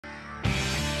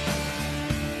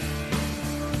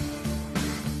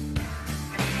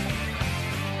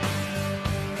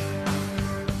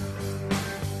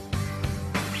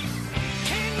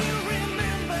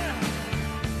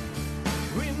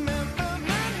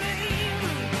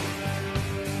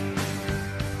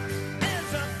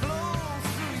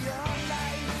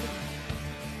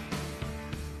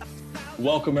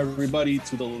Welcome, everybody,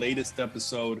 to the latest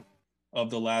episode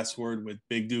of The Last Word with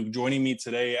Big Duke. Joining me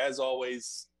today, as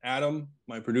always, Adam,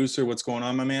 my producer. What's going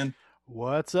on, my man?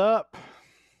 What's up?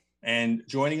 And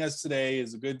joining us today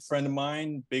is a good friend of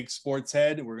mine, big sports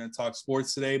head. We're going to talk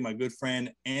sports today. My good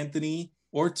friend, Anthony,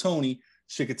 or Tony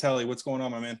Ciccatelli. What's going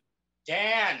on, my man?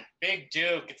 Dan, Big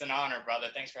Duke, it's an honor, brother.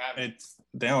 Thanks for having me.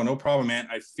 No problem, man.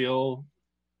 I feel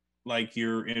like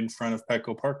you're in front of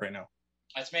Petco Park right now.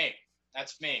 That's me.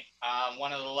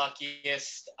 One of the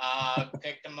luckiest.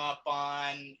 Picked him up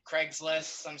on Craigslist.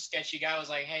 Some sketchy guy was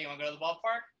like, "Hey, you want to go to the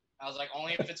ballpark?" I was like,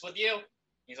 "Only if it's with you."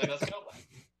 He's like, "Let's go."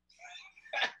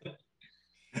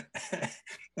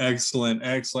 Excellent,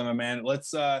 my man.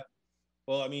 Let's. Like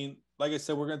I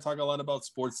said, we're going to talk a lot about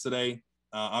sports today.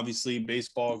 Obviously,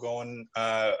 baseball going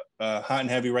hot and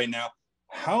heavy right now.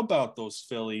 How about those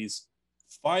Phillies?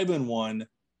 5-1,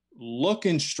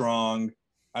 looking strong.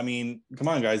 I mean, come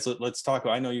on, guys. Let's talk.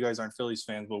 I know you guys aren't Phillies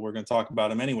fans, but we're going to talk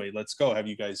about them anyway. Let's go. Have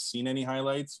you guys seen any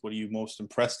highlights? What are you most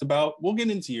impressed about? We'll get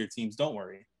into your teams. Don't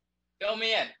worry. Fill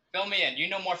me in. You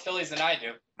know more Phillies than I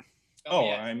do.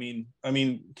 I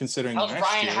mean, considering how's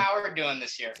Ryan Howard doing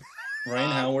this year?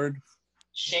 Ryan Howard,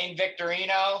 Shane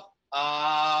Victorino.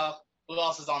 Who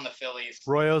else is on the Phillies?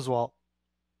 Roy Oswalt.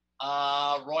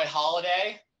 Roy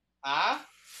Halladay.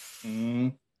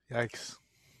 Yikes.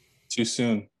 Too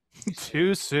soon.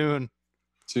 Too soon.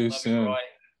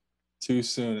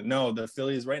 No, the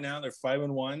Phillies right now, they're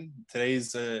 5-1.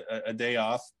 Today's a day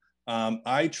off.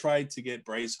 I tried to get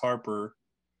Bryce Harper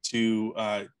to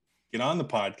get on the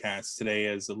podcast today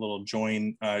as a little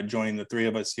join the three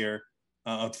of us here.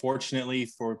 Unfortunately,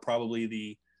 for probably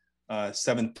the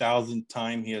 7,000th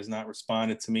time, he has not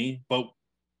responded to me. But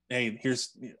hey,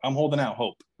 I'm holding out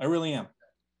hope. I really am.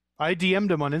 I DM'd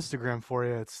him on Instagram for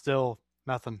you. It's still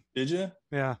nothing. Did you?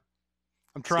 Yeah.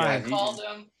 I'm trying. I called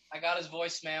him. I got his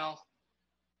voicemail.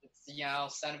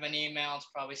 Send him an email. It's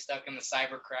probably stuck in the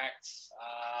cyber cracks.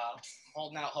 I'm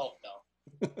holding out hope,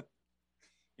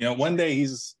 though. One day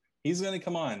he's going to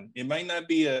come on. It might not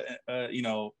be a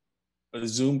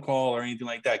Zoom call or anything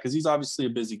like that because he's obviously a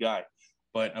busy guy.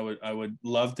 But I would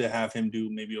love to have him do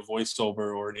maybe a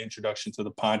voiceover or an introduction to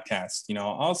the podcast.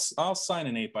 I'll sign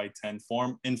an 8x10 for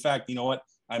him. In fact, you know what?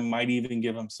 I might even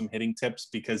give him some hitting tips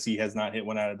because he has not hit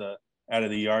one out of the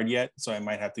yard yet. So I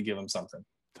might have to give him something.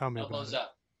 Tell me Elbows about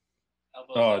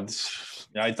up.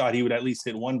 I thought he would at least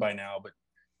hit one by now. But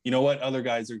you know what? Other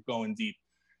guys are going deep,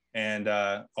 and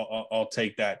I'll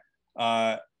take that.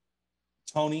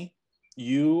 Tony,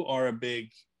 you are a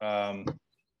big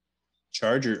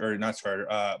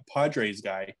Padres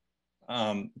guy.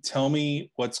 Tell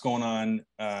me what's going on,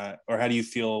 or how do you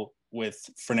feel with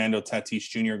Fernando Tatis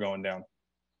Jr. going down?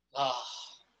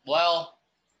 Well,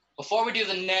 before we do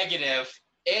the negative,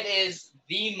 it is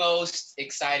the most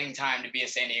exciting time to be a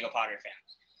San Diego Padre fan.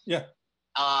 Yeah.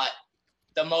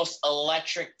 The most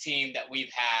electric team that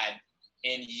we've had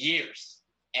in years.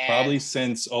 And probably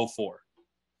since 2004.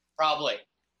 Probably.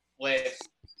 With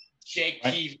Jake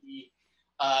Peavy,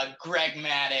 Greg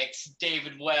Maddux,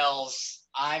 David Wells.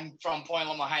 I'm from Point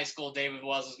Loma High School. David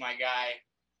Wells is my guy.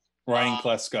 Ryan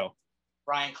Klesko,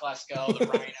 the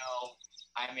Rhino.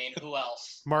 I mean, who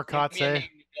else? Mark Kotze.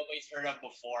 Nobody's heard of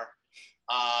before.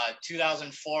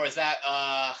 2004 is that?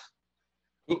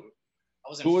 Who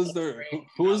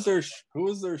was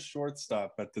their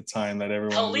shortstop at the time that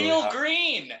everyone?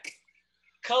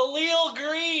 Khalil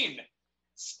Green,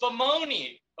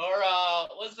 Spumoni, or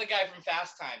what's the guy from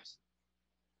Fast Times?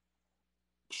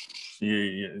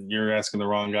 You're asking the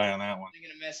wrong guy on that one. I'm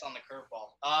gonna miss on the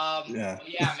curveball.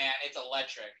 Yeah, man, it's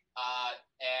electric.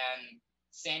 And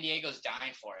San Diego's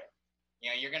dying for it.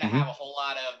 You're gonna have a whole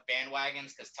lot of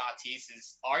bandwagons because Tatis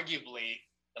is arguably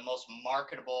the most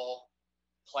marketable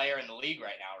player in the league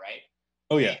right now, right?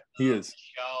 Oh yeah, he is.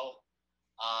 Show,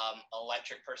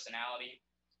 electric personality,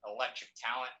 electric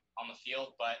talent on the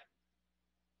field, but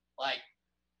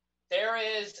there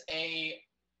is a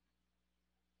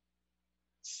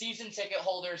season ticket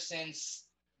holder since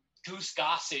Goose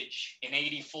Gossage in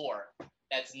 '84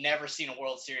 that's never seen a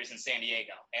World Series in San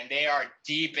Diego, and they are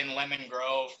deep in Lemon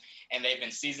Grove, and they've been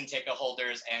season ticket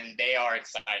holders, and they are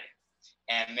excited.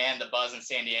 And man, the buzz in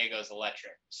San Diego is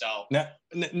electric. So now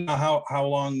how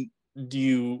long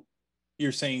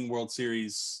you're saying World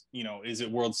Series? Is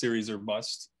it World Series or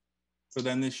bust for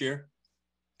them this year,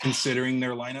 considering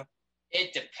their lineup?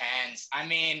 It depends. I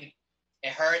mean,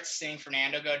 it hurts seeing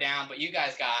Fernando go down, but we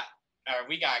got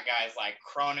guys like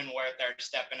Cronenworth that are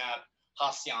stepping up,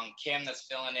 Ha-Seong Kim that's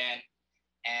filling in.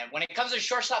 And when it comes to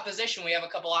shortstop position, we have a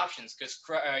couple options because,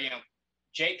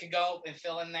 Jake could go and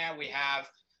fill in there. We have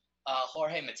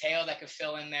Jorge Mateo that could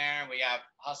fill in there. We have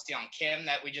Ha-Seong Kim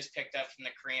that we just picked up from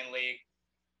the Korean League.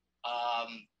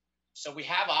 So we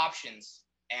have options,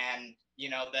 and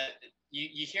that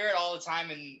you hear it all the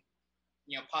time in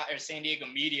or San Diego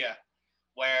media,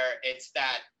 where it's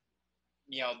that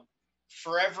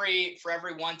for every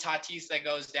one Tatis that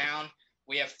goes down,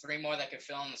 we have 3 more that could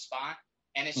fill in the spot,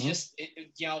 and it's just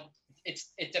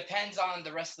it depends on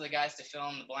the rest of the guys to fill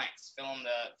in the blanks, fill in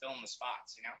the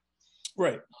spots,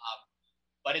 Right.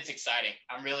 But it's exciting.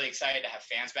 I'm really excited to have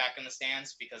fans back in the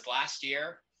stands, because last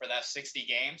year for that 60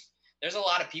 games, there's a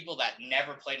lot of people that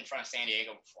never played in front of San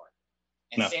Diego before.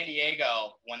 In San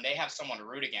Diego, when they have someone to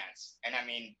root against, and I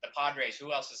mean the Padres,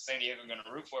 who else is San Diego going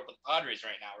to root for but the Padres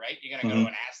right now, right? You're going to go to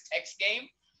an Aztecs game?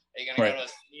 Are you going to go to a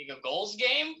San Diego Gulls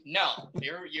game? No,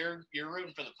 you're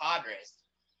rooting for the Padres.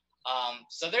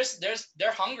 So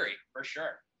they're hungry for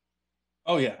sure.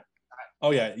 Oh yeah.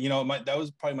 That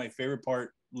was probably my favorite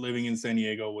part living in San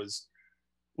Diego was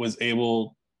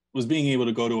being able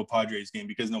to go to a Padres game,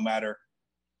 because no matter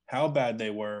how bad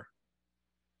they were,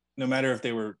 no matter if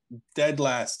they were dead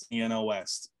last in the NL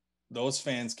West, those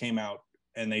fans came out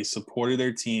and they supported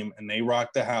their team and they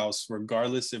rocked the house,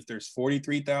 regardless if there's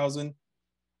 43,000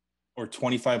 or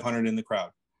 2,500 in the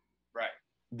crowd. Right.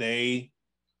 They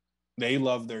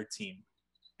love their team,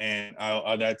 and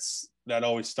that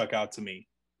always stuck out to me.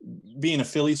 Being a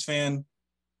Phillies fan,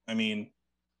 I mean,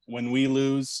 when we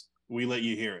lose, we let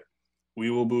you hear it. We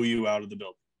will boo you out of the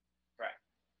building. Right.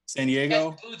 San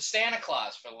Diego, we booed Santa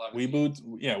Claus for love.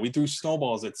 We threw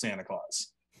snowballs at Santa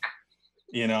Claus.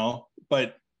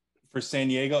 But for San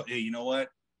Diego, hey, you know what?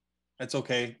 That's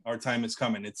okay. Our time is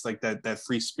coming. It's like that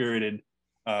free spirited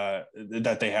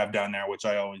that they have down there, which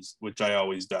I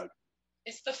always dug.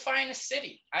 It's the finest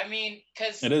city. I mean,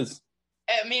 because it is.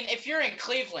 I mean, if you're in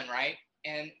Cleveland, right,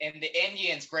 and the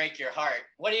Indians break your heart,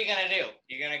 what are you gonna do?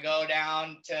 You're gonna go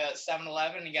down to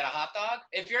 7-Eleven and get a hot dog?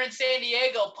 If you're in San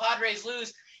Diego, Padres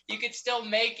lose, you could still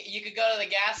you could go to the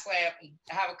gas lamp and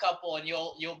have a couple, and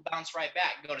you'll bounce right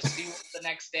back. Go to SeaWorld the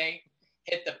next day,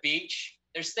 hit the beach.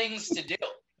 There's things to do,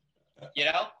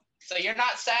 So you're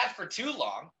not sad for too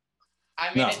long.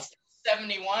 I mean, It's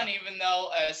 71,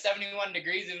 71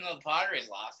 degrees, even though the Padres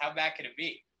lost. How bad could it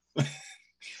be?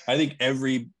 I think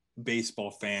every baseball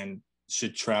fan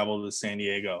should travel to San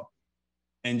Diego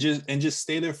and just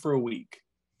stay there for a week.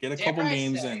 Get a couple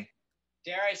games in.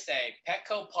 Dare I say,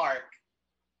 Petco Park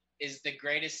is the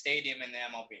greatest stadium in the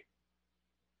MLB.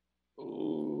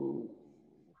 Ooh.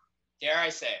 Dare I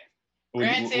say? What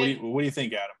do you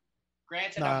think, Adam?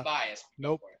 Granted, I'm biased.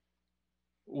 Nope.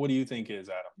 What do you think is,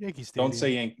 Adam? Yankee Stadium. Don't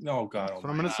say Yankee. Oh God. That's what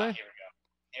I'm gonna say.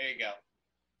 Here we go.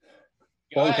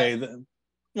 Well,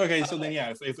 okay. So then,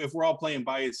 yeah, if we're all playing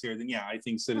bias here, then yeah, I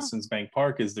think Citizens Bank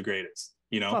Park is the greatest.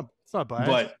 It's not biased.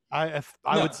 But I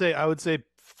would say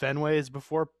Fenway is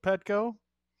before Petco.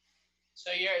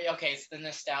 So you're okay. It's the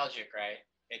nostalgic, right?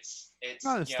 It's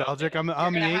not nostalgic. You're gonna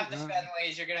have the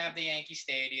Fenways. You're gonna have the Yankee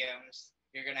stadiums.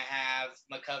 You're gonna have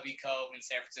McCovey Cove in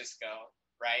San Francisco,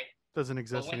 right? Doesn't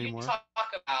exist anymore. When you talk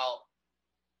about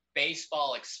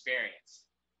baseball experience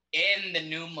in the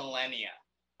new millennia,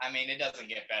 I mean, it doesn't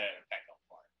get better than Petco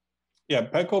Park. Yeah,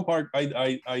 Petco Park.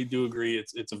 I do agree.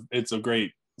 It's a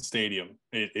great stadium.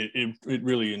 It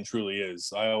really and truly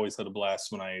is. I always had a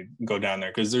blast when I go down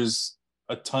there, because there's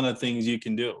a ton of things you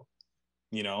can do.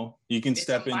 You can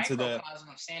step into the microcosm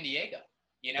of San Diego.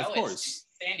 Of course. It's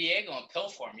San Diego in pill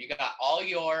form. You got all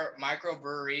your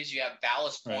microbreweries. You have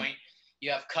Ballast Point. Right. You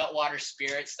have Cutwater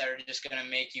Spirits that are just going to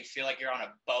make you feel like you're on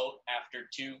a boat after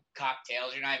 2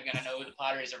 cocktails. You're not even going to know who the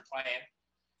Padres are playing.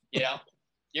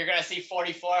 You're going to see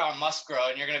 44 on Musgrove,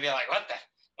 and you're going to be like,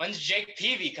 when's Jake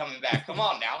Peavy coming back? Come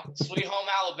on now. Sweet home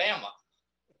Alabama.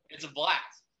 It's a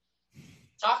blast.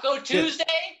 Taco Tuesday?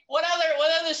 What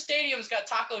other stadiums got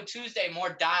Taco Tuesday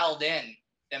more dialed in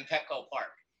than Petco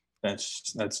Park?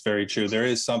 That's very true. There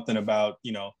is something about,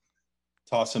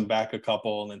 tossing back a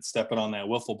couple and then stepping on that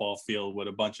wiffle ball field with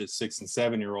a bunch of 6 and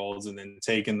 7-year-olds, and then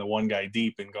taking the one guy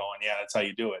deep and going, yeah, that's how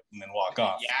you do it, and then walk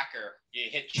off. Yacker. You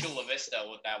hit Chula Vista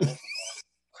with that wiffle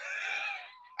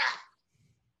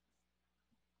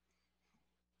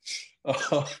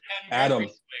ball.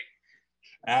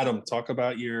 Adam, talk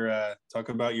about your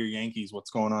Yankees. What's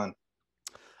going on?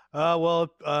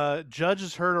 Judge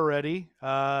is hurt already.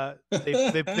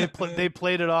 They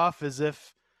played it off as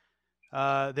if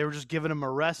they were just giving him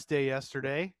a rest day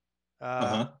yesterday.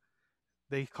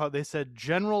 They said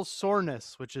general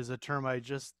soreness, which is a term I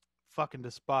just fucking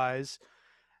despise.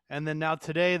 And then now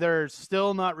today they're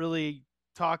still not really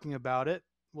talking about it.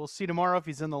 We'll see tomorrow if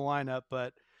he's in the lineup,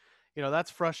 but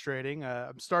that's frustrating.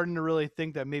 I'm starting to really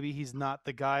think that maybe he's not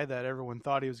the guy that everyone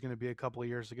thought he was going to be a couple of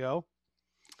years ago.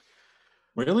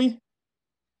 Really?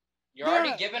 You're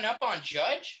already giving up on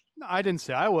Judge? No, I didn't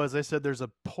say I was. I said there's a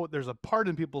part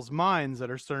in people's minds that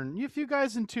are certain. If you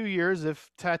guys in 2 years, if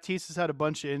Tatis has had a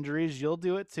bunch of injuries, you'll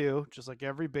do it too. Just like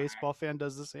every baseball fan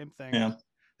does the same thing. Yeah.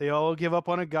 They all give up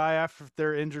on a guy after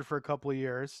they're injured for a couple of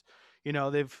years.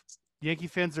 Yankee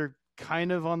fans are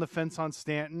kind of on the fence on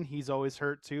Stanton. He's always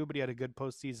hurt too, but he had a good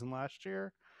postseason last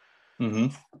year.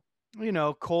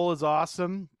 Mm-hmm. Cole is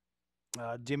awesome.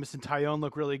 Jameson Taillon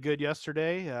looked really good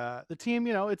yesterday. The team,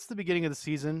 it's the beginning of the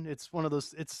season. It's one of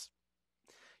those.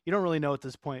 You don't really know at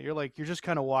this point. You're just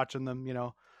kind of watching them.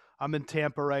 I'm in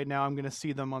Tampa right now. I'm going to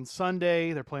see them on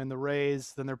Sunday. They're playing the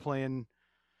Rays. Then they're playing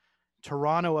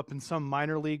Toronto up in some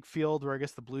minor league field where I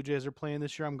guess the Blue Jays are playing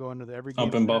this year. I'm going to every game.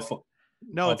 Up in Buffalo.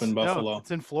 No, it's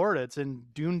in Florida. It's in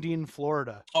Dunedin,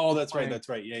 Florida. Oh, that's right. That's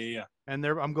right. Yeah. And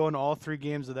I'm going to all 3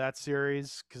 games of that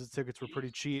series because the tickets were pretty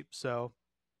cheap. So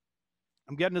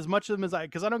I'm getting as much of them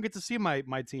because I don't get to see my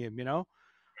team,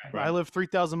 Right. I live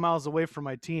 3,000 miles away from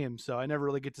my team, so I never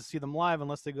really get to see them live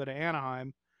unless they go to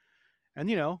Anaheim. And,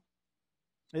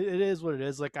 it is what it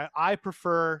is. Like, I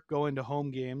prefer going to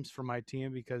home games for my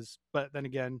team but then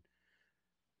again,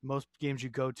 most games you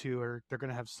go to they're going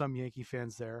to have some Yankee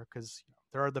fans there because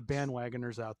there are the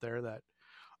bandwagoners out there that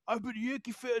I've been a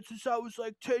Yankee fan since I was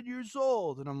like 10 years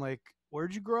old. And I'm like,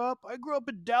 where'd you grow up? I grew up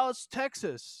in Dallas,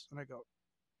 Texas. And I go,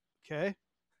 okay.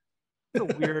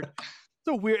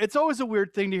 It's always a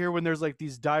weird thing to hear when there's like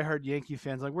these diehard Yankee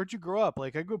fans. Like, where'd you grow up?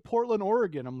 Like, I grew up Portland,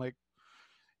 Oregon. I'm like,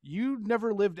 you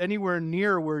never lived anywhere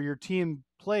near where your team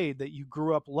played that you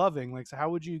grew up loving. Like, so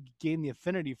how would you gain the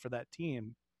affinity for that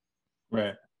team?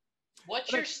 Right.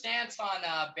 What's your stance on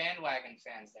bandwagon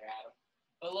fans there, Adam?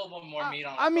 Put a little bit more meat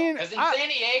on it. I mean, because in San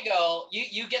Diego,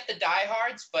 you get the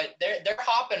diehards, but they're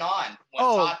hopping on when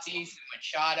Tatis and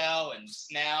Machado and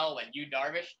Snell and Yu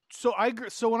Darvish.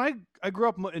 So when I grew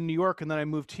up in New York and then I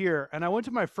moved here and I went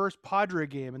to my first Padre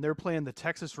game and they were playing the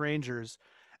Texas Rangers,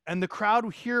 and the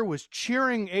crowd here was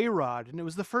cheering A-Rod, and it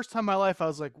was the first time in my life I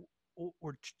was like,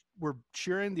 we're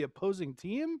cheering the opposing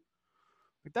team?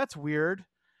 Like, that's weird.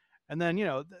 And then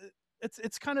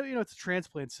it's kind of it's a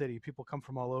transplant city. People come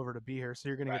from all over to be here, so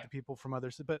you're going to get the people from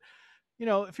others. But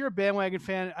if you're a bandwagon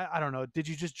fan, I don't know. Did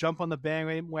you just jump on the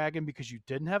bandwagon because you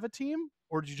didn't have a team,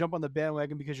 or did you jump on the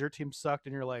bandwagon because your team sucked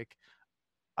and you're like,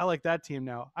 I like that team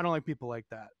now. I don't like people like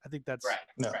that. I think that's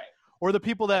right. Or the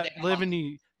people that live in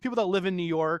New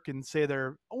York and say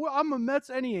I'm a Mets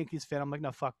and a Yankees fan. I'm like,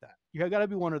 no, fuck that. You got to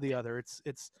be one or the other.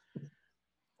 It's.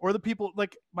 Or the people,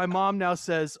 like my mom now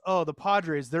says, oh, the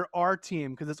Padres, they're our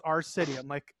team because it's our city. I'm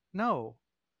like, no,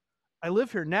 I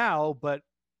live here now, but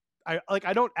I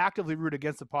don't actively root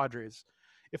against the Padres.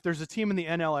 If there's a team in the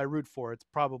NL I root for, it's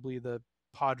probably the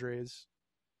Padres,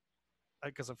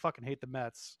 because I fucking hate the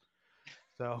Mets.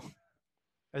 So,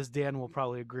 as Dan will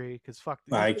probably agree, because fuck,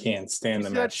 I can't stand the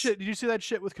Mets. Did you see that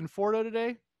shit with Conforto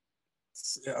today?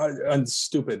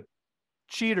 Stupid.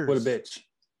 Cheaters. What a bitch.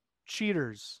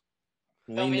 Cheaters.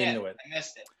 Leaned into it. I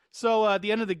missed it. So at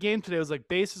the end of the game today, it was like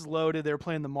bases loaded. They were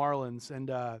playing the Marlins, and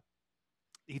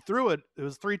he threw it. It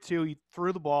was 3-2. He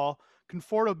threw the ball.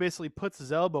 Conforto basically puts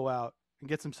his elbow out and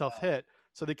gets himself hit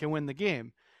so they can win the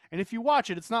game. And if you watch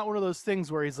it, it's not one of those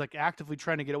things where he's like actively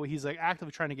trying to get away. He's like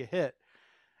actively trying to get hit.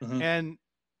 Mm-hmm. And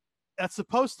that's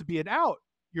supposed to be an out.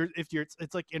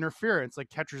 It's like interference, like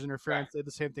catcher's interference. Right. They do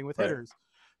the same thing with hitters.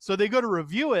 So they go to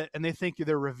review it, and they think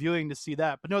they're reviewing to see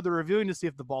that. But no, they're reviewing to see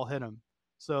if the ball hit him.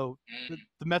 So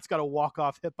the Mets got a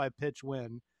walk-off hit-by-pitch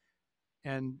win.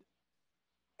 And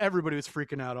everybody was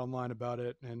freaking out online about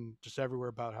it and just everywhere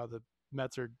about how the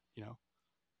Mets are,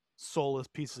 soulless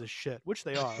pieces of shit, which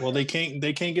they are. Well, they can't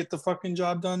get the fucking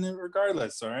job done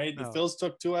regardless, all right? The Phils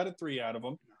took 2 out of 3 out of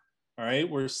them. All right,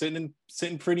 we're sitting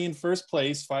pretty in first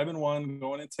place, 5-1,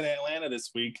 going into Atlanta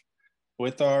this week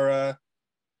with our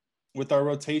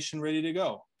rotation ready to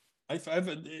go.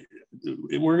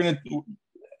 We're gonna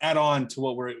add on to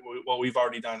what we've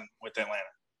already done with Atlanta.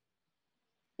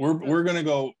 We're gonna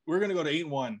go to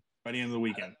 8-1 by the end of the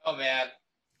weekend. Oh man,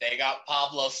 they got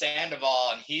Pablo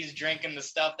Sandoval, and he's drinking the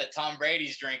stuff that Tom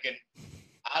Brady's drinking.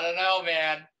 I don't know,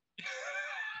 man.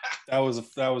 That was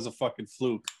a fucking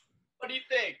fluke. What do you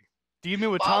think? Do you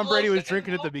mean what Tom Brady was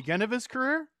drinking at the beginning of his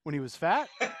career when he was fat?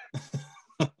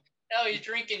 No, he's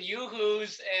drinking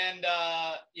Yoo-Hoos and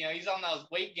he's on those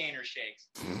weight gainer shakes.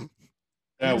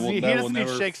 He doesn't need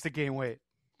shakes to gain weight.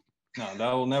 No,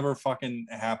 that will never fucking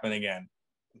happen again.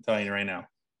 I'm telling you right now.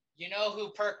 You know who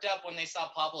perked up when they saw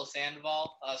Pablo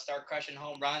Sandoval start crushing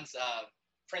home runs?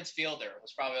 Prince Fielder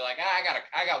was probably like,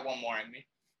 I got one more in me.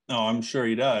 No, I'm sure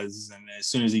he does. And as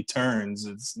soon as he turns,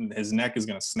 his neck is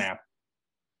gonna snap.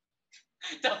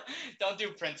 Don't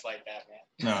do Prince like that,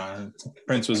 man. No,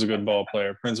 Prince was a good ball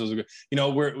player. Prince was a good.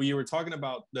 You were talking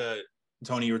about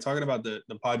Tony. You were talking about the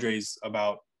Padres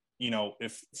about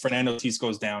if Fernando Tatis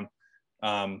goes down,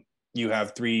 you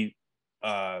have three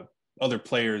other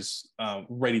players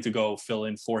ready to go fill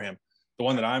in for him. The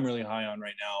one that I'm really high on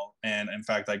right now, and in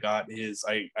fact, I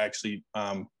actually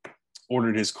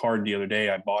ordered his card the other day.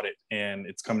 I bought it, and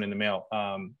it's coming in the mail.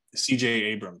 C.J.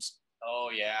 Abrams. Oh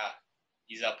yeah,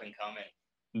 he's up and coming.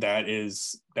 That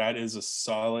is a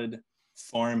solid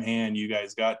farm hand you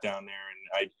guys got down there,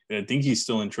 and I think he's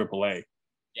still in AAA.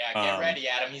 Yeah, get ready,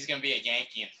 Adam. He's gonna be a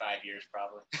Yankee in 5 years,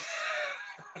 probably.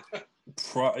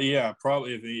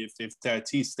 Probably if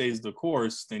Tatis stays the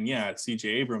course, then yeah, C.J.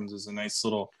 Abrams is a nice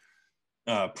little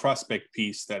prospect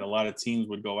piece that a lot of teams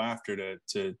would go after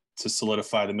to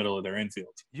solidify the middle of their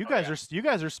infield. You guys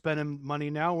are spending money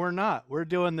now. We're not. We're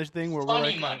doing this thing where we're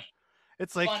like, money.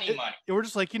 It's like money. We're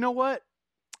just like, you know what?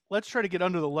 Let's try to get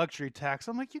under the luxury tax.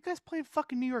 I'm like, you guys play in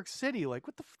fucking New York City. Like,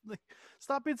 what the?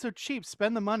 Stop being so cheap.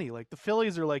 Spend the money. Like the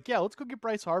Phillies are like, yeah, let's go get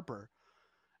Bryce Harper,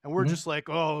 and we're just like,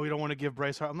 oh, we don't want to give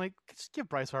Bryce Harper. I'm like, just give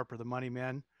Bryce Harper the money,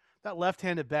 man. That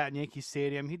left-handed bat in Yankee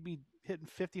Stadium, he'd be hitting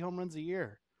 50 home runs a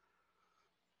year.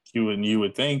 You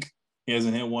would think he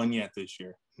hasn't hit one yet this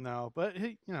year. No, but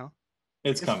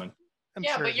it's coming.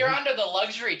 Yeah, but you're under the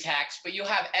luxury tax, but you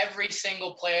have every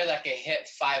single player that can hit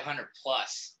 500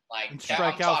 plus. Like and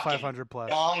strike out 500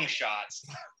 plus. Long shots.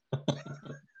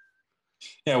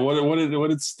 Yeah, what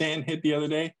did Stan hit the other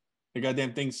day? The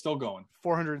goddamn thing's still going.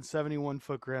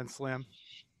 471-foot grand slam.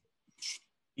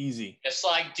 Easy. Just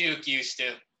like Duke used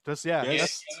to. Just yeah.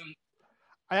 Yes.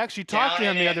 I actually talked to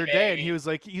him the other day, and he's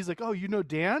like, oh, you know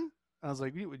Dan? I was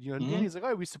like, you know Dan? He's like,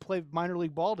 oh, we used to play minor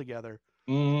league ball together.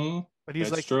 Mm-hmm. But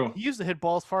he's like, true. He used to hit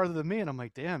balls farther than me, and I'm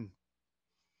like, damn.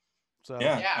 So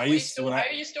yeah, I used to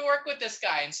work with this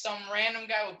guy, and some random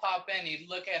guy would pop in. He'd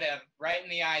look at him right in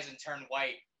the eyes and turn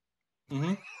white.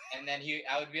 Mm-hmm. And then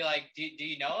I would be like, do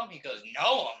you know him? He goes,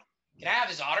 know him. Can I have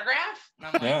his autograph? And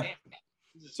I'm like, yeah.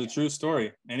 It's a true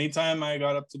story. Anytime I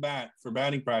got up to bat for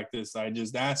batting practice, I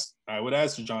would ask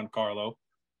Giancarlo.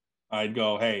 I'd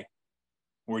go, hey,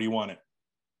 where do you want it?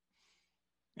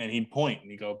 And he'd point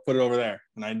and he'd go, put it over there.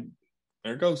 And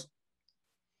there it goes.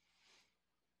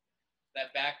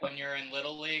 That back when you're in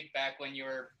Little League, back when you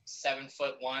were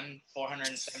 7'1",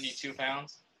 472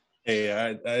 pounds. Hey,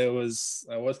 I was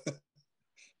a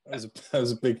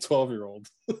big 12-year-old.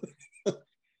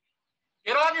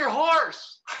 Get on your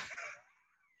horse.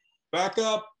 Back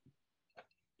up.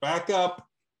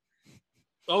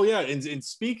 Oh yeah, and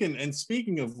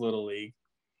speaking of Little League,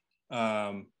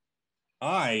 I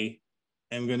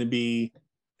am going to be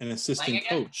an assistant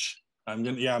coach. I'm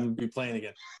gonna be playing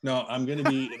again. No, I'm gonna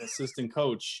be an assistant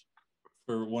coach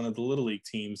for one of the Little League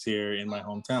teams here in my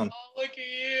hometown. Oh, look at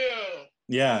you!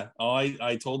 Yeah,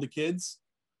 I told the kids,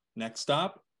 next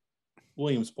stop,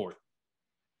 Williamsport,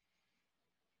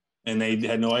 and they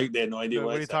had no idea.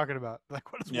 What are you talking about?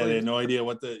 Like, what is? Yeah, they had no idea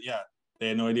what the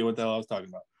hell I was talking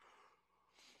about.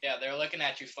 Yeah, they're looking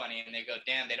at you funny, and they go,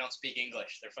 "Damn, they don't speak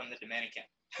English. They're from the Dominican."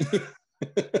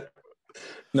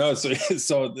 No, so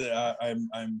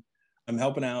I'm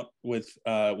helping out with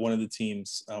one of the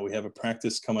teams. We have a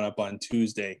practice coming up on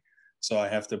Tuesday, so I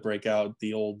have to break out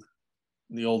the old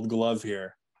glove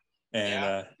here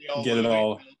and get it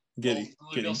all get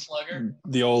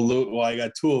the old. Well, I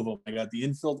got two of them. I got the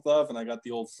infield glove and I got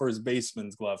the old first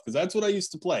baseman's glove because that's what I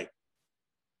used to play.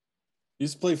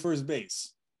 Used to play first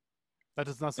base. That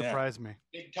does not surprise me.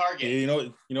 Big target. You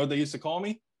know what they used to call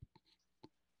me?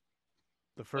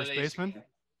 The first baseman?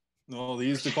 No, they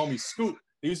used to call me Scoop.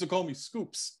 They used to call me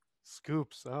Scoops.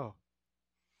 Scoops. Oh.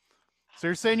 So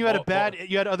you're saying you had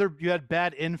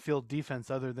bad infield defense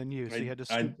other than you, so you had to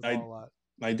scoop the ball a lot.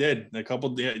 I did.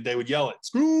 They would yell it,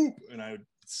 "Scoop," and I would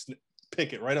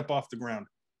pick it right up off the ground.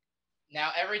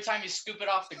 Now, every time you scoop it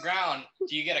off the ground,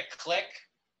 do you get a click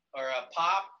or a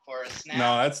pop or a snap?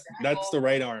 No, that's the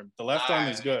right arm. The left arm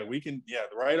is good. The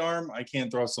right arm, I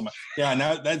can't throw so much. Yeah,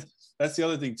 now that's the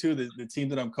other thing too. The team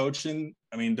that I'm coaching,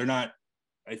 I mean, they're not.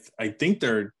 I think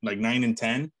they're like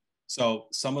 9-10. So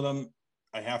some of them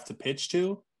I have to pitch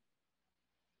to.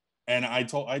 And I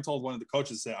told one of the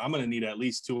coaches that I'm going to need at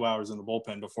least 2 hours in the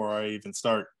bullpen before I even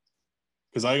start,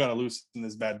 because I got to loosen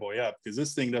this bad boy up because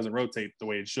this thing doesn't rotate the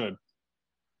way it should.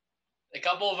 A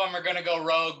couple of them are going to go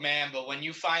rogue, man. But when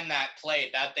you find that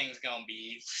plate, that thing's going to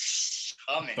be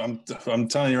coming. I'm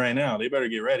telling you right now, they better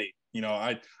get ready. You know,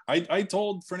 I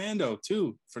told Fernando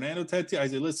Tatis, I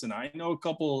said, listen, I know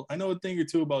a thing or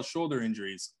two about shoulder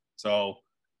injuries. So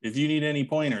If you need any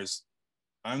pointers,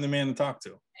 I'm the man to talk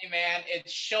to. Hey, man,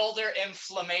 it's shoulder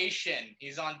inflammation.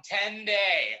 He's on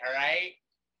 10-day, all right?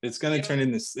 It's gonna turn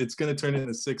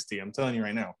into 60. I'm telling you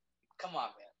right now. Come on,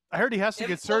 man. I heard he has to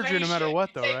get surgery no matter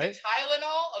what, though, take right?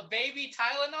 Tylenol, a baby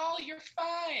Tylenol, you're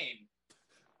fine.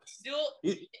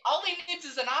 All he needs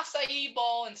is an acai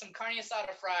bowl and some carne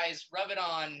asada fries. Rub it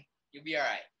on, you'll be all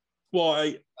right.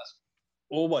 Well,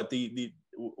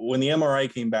 when the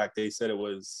MRI came back, they said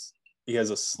he has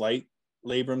a slight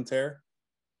labrum tear,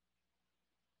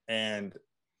 and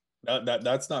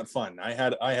that's not fun. I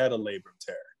had a labrum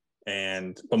tear,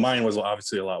 but mine was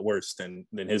obviously a lot worse than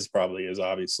his probably is,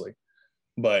 obviously.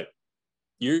 But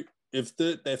if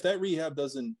that rehab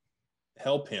doesn't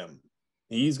help him,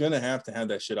 he's gonna have to have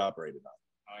that shit operated on.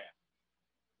 Oh yeah.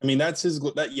 I mean, that's his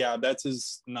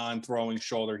non-throwing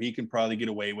shoulder. He can probably get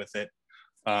away with it.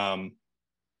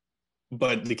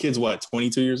 But the kid's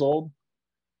 22 years old.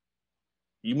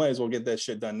 You might as well get that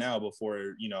shit done now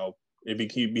before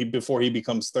before he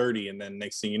becomes 30, and then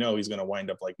next thing you know, he's gonna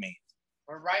wind up like me.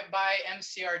 We're right by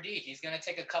MCRD. He's gonna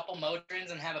take a couple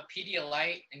Motrins and have a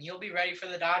Pedialyte, and he'll be ready for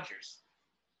the Dodgers.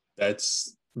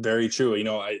 That's very true.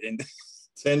 In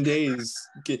 10 days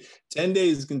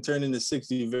can turn into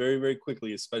 60 very, very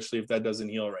quickly, especially if that doesn't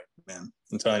heal right, man.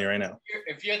 I'm telling you right now.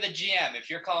 If you're the GM, if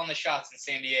you're calling the shots in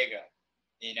San Diego,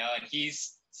 and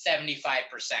he's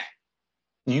 75%,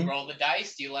 do you roll the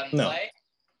dice? Do you let him play?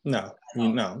 No.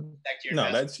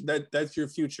 That's your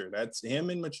future. That's him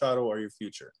and Machado are your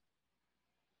future.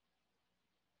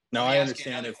 Now I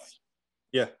understand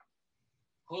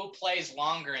Who plays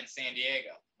longer in San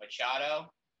Diego,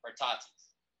 Machado or Tatis?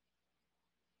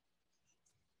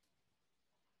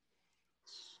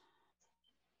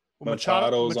 Well,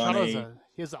 Machado's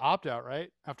he has to opt out, right?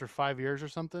 After 5 years or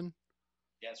something.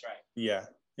 Yeah, that's right. Yeah,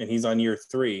 and he's on year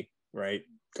 3, right?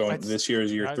 This year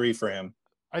is year 3 for him.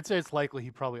 I'd say it's likely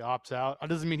he probably opts out. That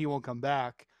doesn't mean he won't come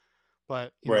back,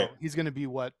 but he's going to be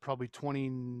probably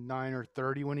 29 or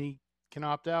 30 when he can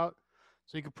opt out.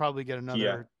 So he could probably get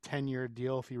another 10-year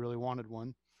deal if he really wanted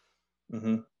one.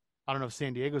 Mm-hmm. I don't know if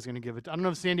San Diego's going to give it. I don't know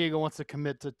if San Diego wants to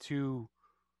commit to 2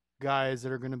 guys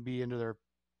that are going to be into their,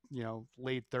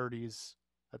 late 30s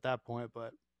at that point,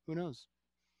 but who knows?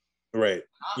 Right.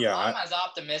 I'm as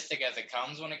optimistic as it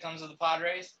comes when it comes to the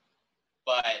Padres,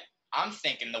 but I'm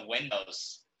thinking the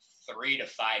window's 3 to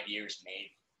 5 years,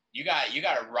 maybe. You got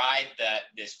to ride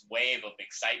this wave of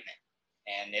excitement,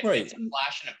 and if it's a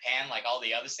flash in a pan like all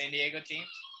the other San Diego teams.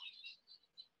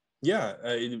 You have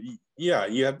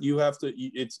to.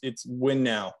 It's win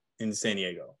now in San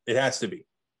Diego. It has to be.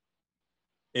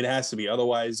 It has to be.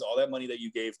 Otherwise, all that money that you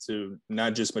gave to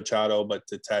not just Machado but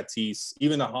to Tatis,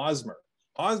 even to Hosmer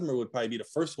would probably be the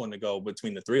first one to go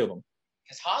between the 3 of them.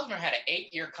 Because Hosmer had an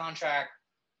 8-year contract.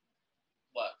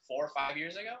 4 or 5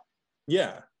 years ago?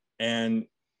 Yeah, and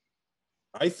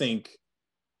I think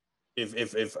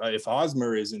if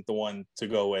Hosmer isn't the one to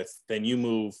go with, then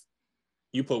you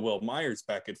put Will Myers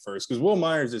back at first, because Will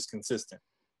Myers is consistent.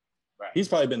 Right. He's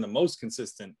probably been the most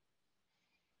consistent.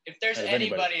 If there's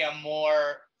anybody I'm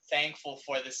more thankful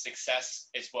for the success,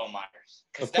 it's Will Myers.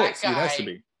 Because that guy has to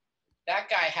be. That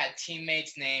guy had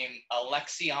teammates named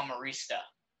Alexi Amarista,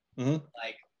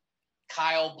 like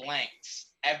Kyle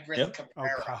Blanks, Everett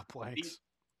Cabrera.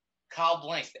 Kyle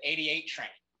Blanks, the 88 train.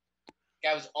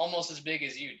 Guy was almost as big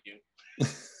as you, dude.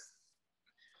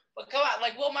 But come on,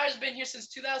 Will Myers has been here since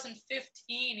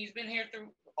 2015. He's been here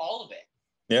through all of it.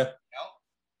 Yeah.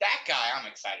 That guy I'm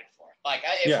excited for.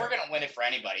 If we're gonna win it for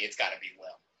anybody, it's got to be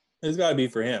Will. It's got to be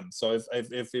for him. So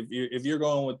if you're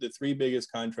going with the 3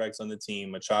 biggest contracts on the team,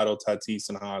 Machado, Tatis,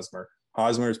 and Hosmer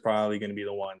is probably going to be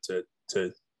the one to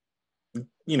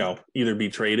either be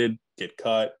traded, get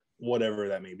cut, whatever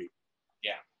that may be.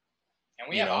 Yeah, and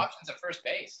we have options at first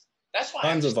base. That's why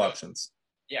tons of options.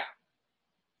 Yeah,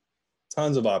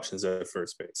 tons of options at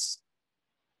first base.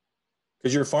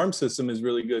 Because your farm system is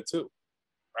really good too.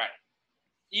 Right.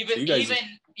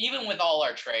 Even with all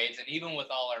our trades and even with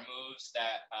all our moves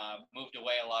that moved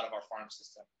away a lot of our farm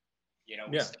system,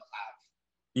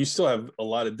 you still have a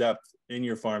lot of depth in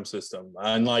your farm system,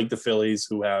 unlike the Phillies,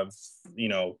 who have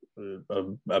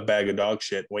a bag of dog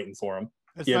shit waiting for them.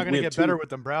 It's not going to get better with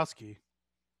Dombrowski.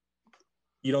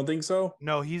 You don't think so?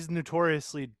 No, he's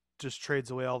notoriously just trades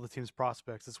away all the team's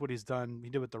prospects. That's what he's done. He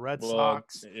did with the Red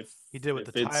Sox. He did with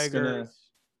the Tigers.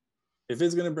 If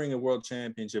it's going to bring a world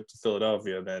championship to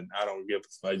Philadelphia, then I don't give.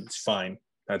 It's fine.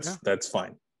 That's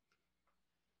fine.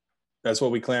 That's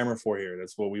what we clamor for here.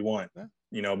 That's what we want.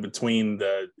 Yeah. Between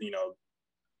them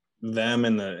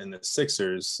and the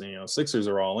Sixers, Sixers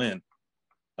are all in.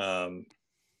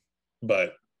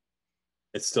 But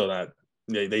it's still not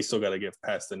they still got to get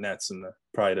past the Nets in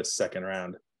probably the second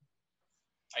round.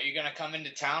 Are you gonna come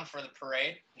into town for the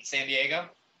parade in San Diego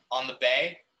on the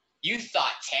bay? You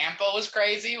thought Tampa was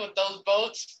crazy with those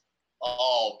boats?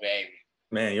 Oh, baby.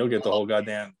 Man, you'll get the whole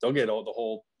goddamn. They'll get all the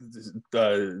whole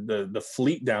the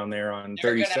fleet down there on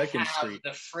 32nd Street. The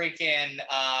freaking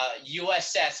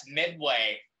USS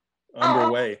Midway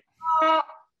underway.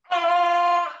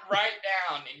 Right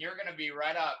down, and you're gonna be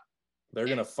right up. They're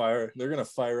gonna fire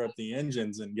up the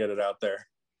engines and get it out there.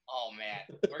 Oh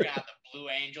man, we're gonna have the Blue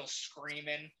Angels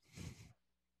screaming.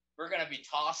 We're gonna be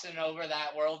tossing over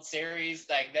that World Series,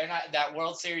 like they're not that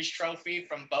World Series trophy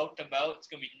from boat to boat. It's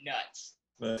gonna be nuts.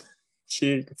 I'll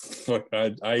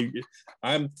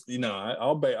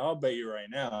bet you right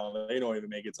now they don't even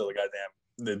make it to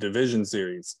the division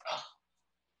series.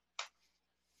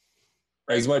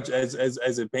 As much as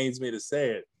it pains me to say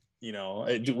it,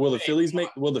 will the Phillies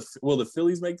make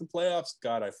the playoffs?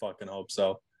 God, I fucking hope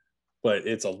so. But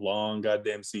it's a long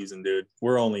goddamn season, dude.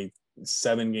 We're only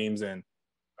 7 games in.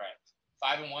 Right.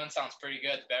 5-1 sounds pretty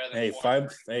good. It's better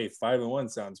than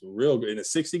 5-1 sounds real good. In a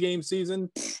 60-game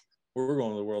season, we're going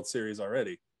to the World Series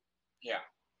already. Yeah.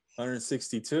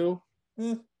 162.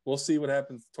 We'll see what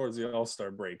happens towards the All-Star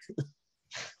break.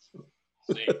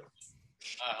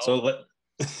 So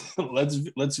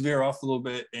let's veer off a little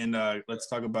bit and let's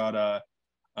talk about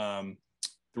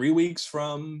 3 weeks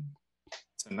from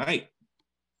tonight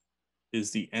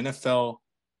is the NFL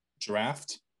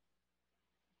draft.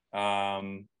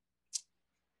 Adam,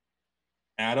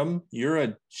 you're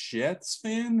a Jets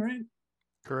fan, right?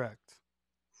 Correct.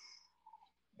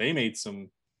 They made some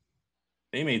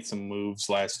moves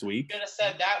last week. You could have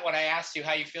said that when I asked you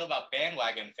how you feel about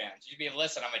bandwagon fans. You'd be,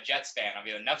 listen, I'm a Jets fan. I'll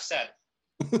be enough said.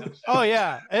 Oh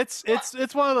yeah, it's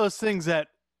one of those things that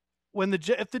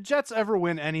if the Jets ever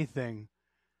win anything,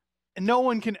 no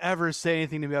one can ever say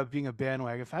anything to me about being a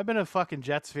bandwagon. I've been a fucking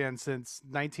Jets fan since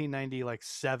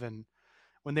 1997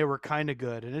 when they were kind of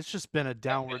good, and it's just been a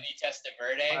downward.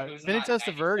 Vinny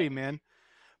Testaverde, man.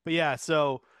 But yeah,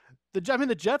 so the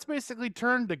Jets basically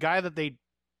turned the guy that they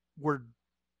were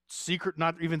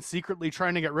not even secretly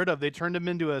trying to get rid of. They turned him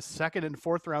into a 2nd and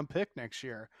 4th round pick next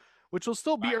year, which will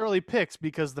still be early picks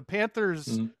because the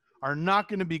Panthers are not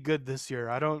going to be good this year.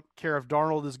 I don't care if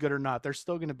Darnold is good or not. They're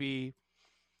still going to be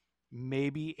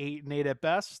maybe 8-8 at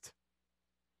best.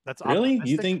 That's really optimistic.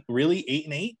 You think really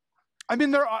 8-8? I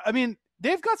mean,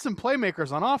 they've got some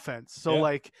playmakers on offense. So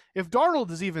like if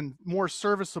Darnold is even more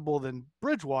serviceable than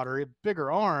Bridgewater, a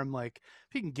bigger arm, like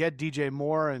if he can get DJ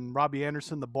Moore and Robbie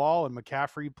Anderson the ball and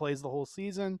McCaffrey plays the whole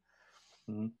season,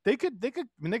 they go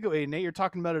 8-8. You're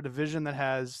talking about a division that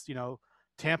has,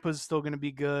 Tampa's still going to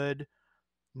be good.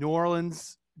 New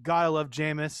Orleans, gotta love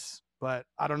Jameis, but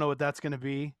I don't know what that's going to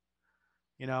be.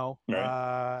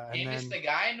 Jameis the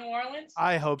guy in New Orleans?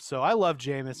 I hope so. I love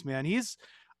Jameis, man.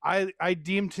 I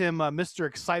deemed him Mr.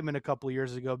 Excitement a couple of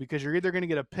years ago because you're either going to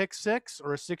get a pick 6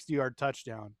 or a 60-yard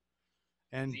touchdown.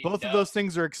 And both of those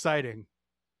things are exciting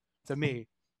to me.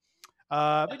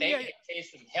 But they gave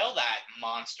Taysom Hill that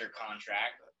monster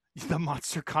contract. The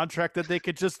monster contract that they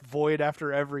could just void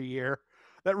after every year.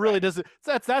 That really doesn't.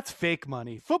 That's fake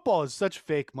money. Football is such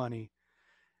fake money.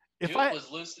 Dude was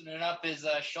loosening up his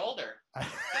shoulder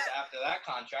after that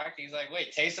contract. He's like,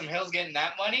 "Wait, Taysom Hill's getting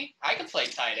that money? I can play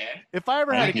tight end." If I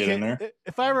ever had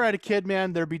a kid,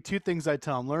 man, there'd be 2 things I'd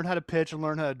tell him: learn how to pitch and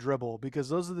learn how to dribble, because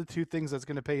those are the 2 things that's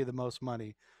going to pay you the most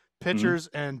money: pitchers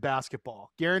and basketball,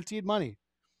 guaranteed money.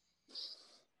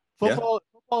 Football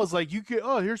is like you could,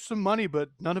 here's some money, but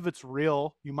none of it's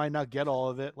real. You might not get all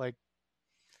of it. Like,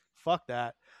 fuck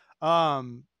that.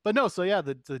 But no, so yeah,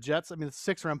 the Jets. I mean, it's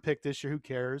a 6th round pick this year. Who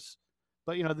cares?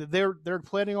 But they're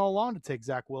planning all along to take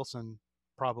Zach Wilson,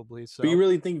 probably. So, but you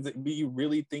really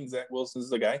think Zach Wilson's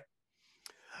the guy?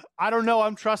 I don't know.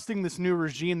 I'm trusting this new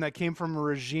regime that came from a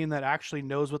regime that actually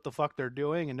knows what the fuck they're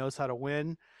doing and knows how to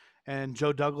win. And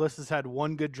Joe Douglas has had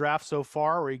one good draft so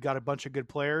far, where he got a bunch of good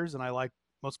players, and I like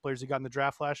most players he got in the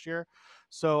draft last year.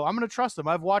 So I'm going to trust him.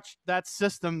 I've watched that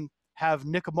system have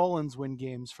Nick Mullins win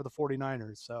games for the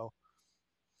 49ers. So.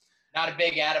 Not a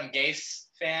big Adam Gase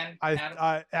fan.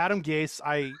 Adam Gase,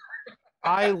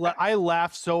 I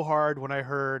laughed so hard when I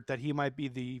heard that he might be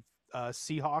the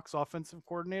Seahawks offensive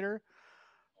coordinator,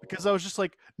 because I was just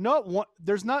like,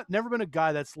 there's never been a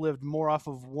guy that's lived more off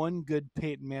of one good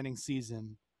Peyton Manning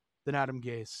season than Adam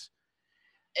Gase.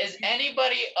 Is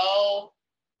anybody owe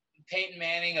Peyton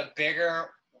Manning a bigger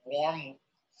warm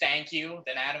thank you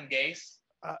than Adam Gase?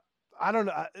 I don't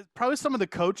know. Probably some of the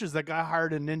coaches that got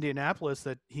hired in Indianapolis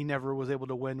that he never was able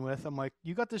to win with. I'm like,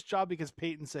 you got this job because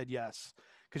Peyton said yes,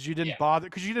 because you didn't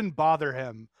bother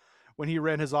him when he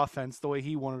ran his offense the way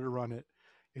he wanted to run it.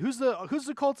 Who's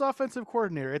the Colts offensive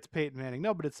coordinator? It's Peyton Manning.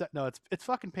 No, but it's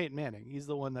fucking Peyton Manning. He's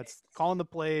the one that's calling the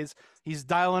plays. He's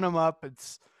dialing them up.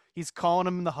 He's calling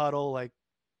them in the huddle. Like,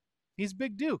 he's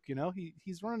Big Duke,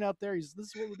 he's running out there. This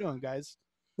is what we're doing, guys.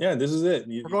 Yeah, this is it.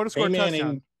 We're going to score a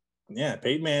touchdown. Yeah,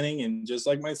 Peyton Manning, and just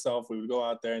like myself, we would go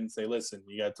out there and say, listen,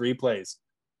 you got 3 plays.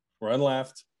 Run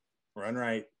left, run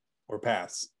right, or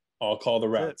pass. I'll call the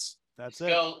routes. That's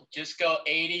it. Just go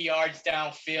 80 yards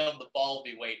downfield. The ball will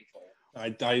be waiting for you.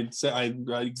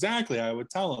 Exactly. I would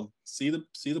tell him, see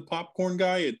the popcorn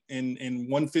guy in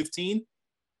 115,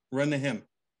 run to him,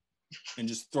 and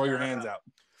just throw your hands out.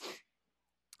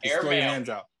 Just throw your hands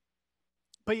out.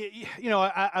 But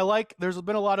I like. There's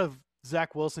been a lot of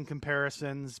Zach Wilson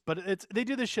comparisons, but they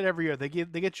do this shit every year. They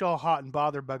get you all hot and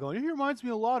bothered by going, he reminds me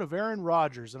a lot of Aaron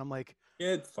Rodgers, and I'm like,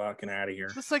 get fucking out of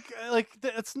here. It's like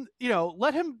it's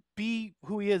let him be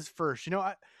who he is first.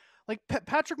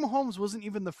 Patrick Mahomes wasn't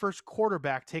even the first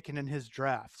quarterback taken in his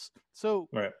drafts, so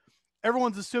right.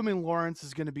 Everyone's assuming Lawrence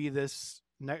is going to be this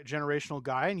generational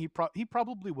guy, and he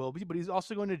probably will be, but he's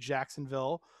also going to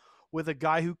Jacksonville with a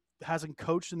guy who hasn't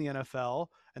coached in the NFL,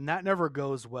 and that never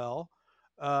goes well.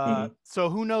 So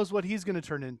who knows what he's going to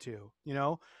turn into?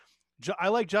 I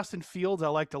like Justin Fields. I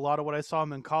liked a lot of what I saw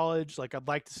him in college. Like, I'd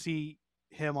like to see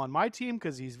him on my team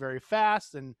because he's very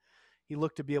fast and he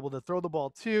looked to be able to throw the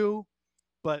ball too.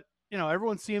 But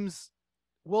Wilson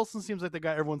seems like the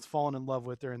guy everyone's fallen in love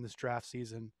with during this draft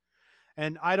season.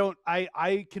 And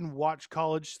I can watch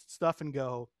college stuff and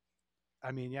go,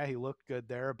 I mean, yeah, he looked good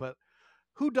there, but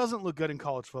who doesn't look good in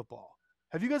college football?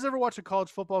 Have you guys ever watched a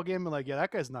college football game and like, yeah, that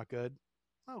guy's not good?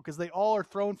 No, because they all are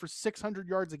throwing for 600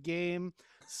 yards a game,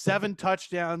 7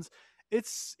 touchdowns.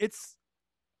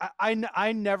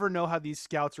 I never know how these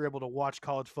scouts are able to watch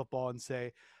college football and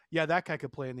say, yeah, that guy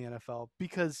could play in the NFL,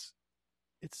 because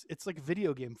it's like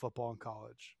video game football in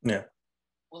college. Yeah.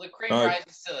 Well, the cream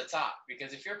rises to the top,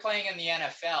 because if you're playing in the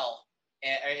NFL,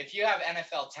 if you have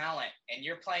NFL talent and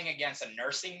you're playing against a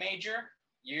nursing major,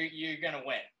 you're gonna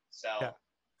win. So. Yeah.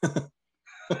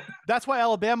 That's why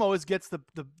Alabama always gets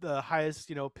the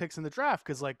highest picks in the draft,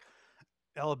 because like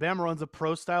Alabama runs a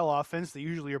pro style offense. They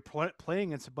usually are playing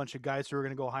against a bunch of guys who are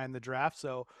going to go high in the draft.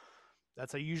 So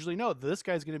that's how you usually know this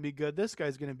guy's going to be good. This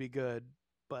guy's going to be good.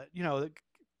 But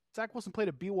Zach Wilson played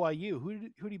at BYU. Who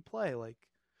did he play? Like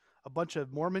a bunch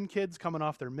of Mormon kids coming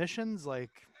off their missions.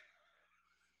 Like,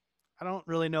 I don't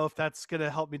really know if that's going to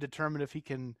help me determine if he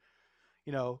can,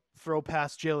 throw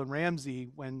past Jalen Ramsey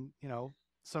when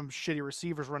some shitty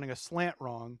receivers running a slant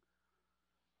wrong.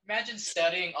 Imagine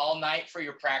studying all night for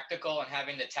your practical and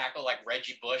having to tackle like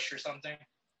Reggie Bush or something.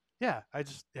 Yeah,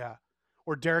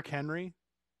 or Derrick Henry.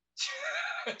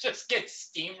 Just get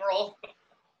steamrolled.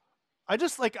 I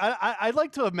just like I'd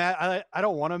like to imagine. I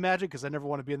don't want to imagine because I never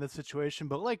want to be in this situation.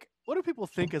 But like, what do people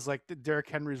think is like Derrick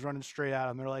Henry's running straight at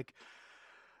him? They're like,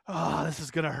 oh, this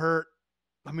is gonna hurt.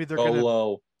 I mean, they're gonna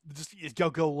low. Just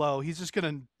go low. He's just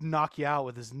gonna knock you out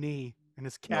with his knee and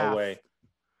his calf. No way.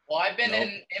 Well, I've been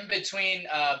in between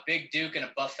Big Duke and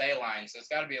a buffet line, so it's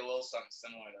got to be a little something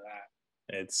similar to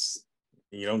that.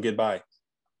 You don't get by.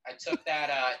 I took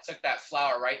that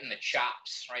flour right in the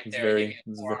chops, right there.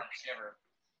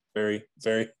 Very,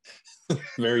 very,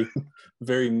 very,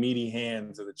 very meaty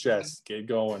hands to the chest. Get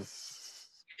going.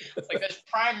 It's like there's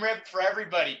prime rib for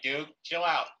everybody, Duke. Chill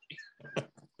out.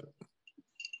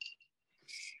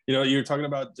 You're talking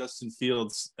about Justin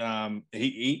Fields.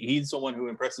 He's the one who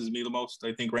impresses me the most,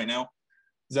 I think, right now.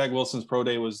 Zach Wilson's pro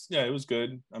day was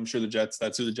good. I'm sure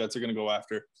that's who the Jets are going to go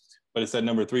after. But it's that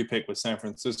number 3 pick with San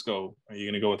Francisco. Are you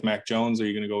going to go with Mac Jones or are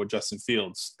you going to go with Justin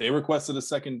Fields? They requested a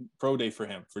second pro day for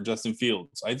Justin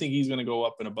Fields. I think he's going to go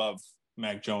up and above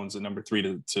Mac Jones at number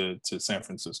 3 to San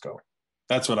Francisco.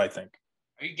 That's what I think.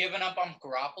 Are you giving up on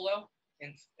Garoppolo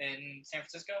in San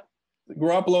Francisco?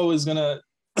 Garoppolo is going to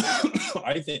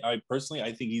I think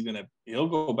he'll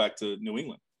go back to New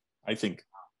England. I think.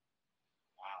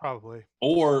 Probably.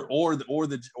 Or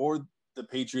the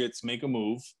Patriots make a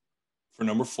move for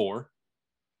number 4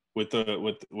 with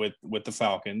the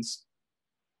Falcons,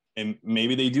 and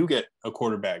maybe they do get a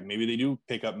quarterback. Maybe they do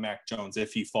pick up Mac Jones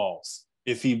if he falls.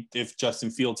 If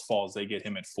Justin Fields falls, they get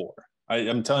him at 4.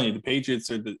 I'm telling you, the Patriots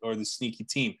are the sneaky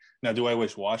team. Now, do I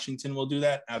wish Washington will do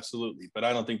that? Absolutely, but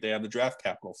I don't think they have the draft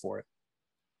capital for it.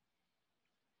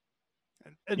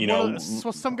 And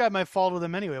so some guy might fall to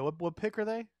them anyway. What pick are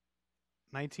they?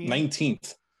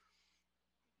 19th.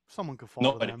 Someone could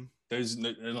fall to them. There's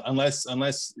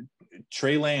unless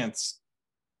Trey Lance,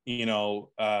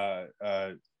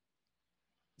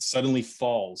 suddenly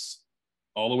falls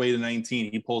all the way to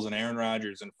 19. He pulls an Aaron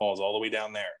Rodgers and falls all the way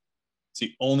down there. It's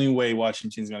the only way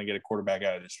Washington's going to get a quarterback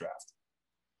out of this draft.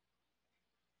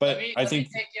 But let me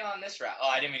take you on this route. Oh,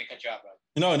 I didn't mean to cut you off, bro.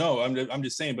 No, I'm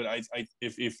just saying. But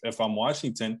if I'm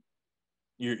Washington,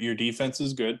 your defense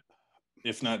is good,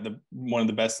 if not one of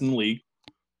the best in the league.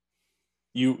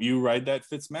 You ride that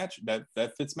Fitz magic.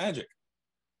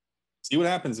 See what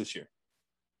happens this year.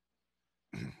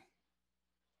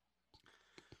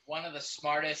 One of the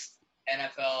smartest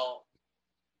NFL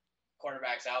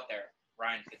quarterbacks out there,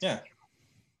 Ryan Fitzpatrick. Yeah,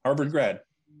 Harvard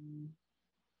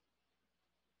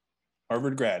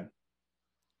grad.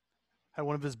 Had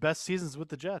one of his best seasons with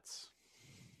the Jets.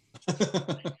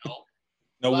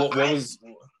 No, what was?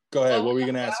 Go ahead. What were you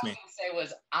going to ask me? What I was going to say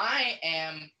was I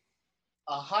am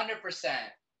 100%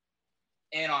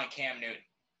 in on Cam Newton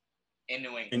in New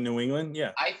England. In New England,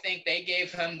 yeah. I think they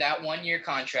gave him that 1-year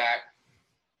contract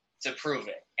to prove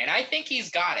it, and I think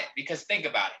he's got it because think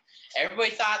about it.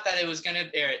 Everybody thought that it was going to,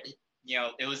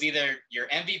 it was either your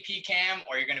MVP Cam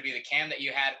or you're going to be the Cam that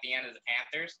you had at the end of the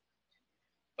Panthers.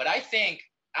 But I think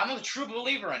I'm a true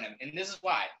believer in him, and this is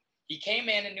why. He came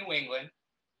in New England,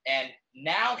 and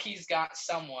now he's got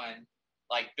someone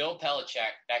like Bill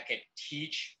Belichick that could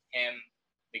teach him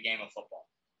the game of football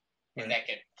and that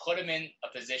could put him in a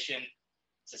position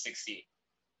to succeed.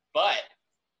 But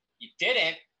he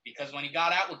didn't because when he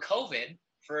got out with COVID,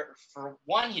 for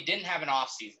one, he didn't have an off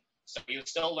season. So he was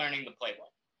still learning the playbook.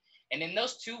 And in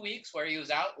those 2 weeks where he was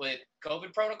out with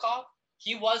COVID protocol,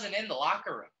 he wasn't in the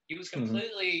locker room. He was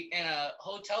completely in a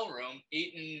hotel room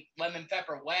eating lemon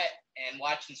pepper wet and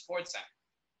watching SportsCenter,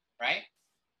 right?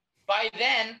 By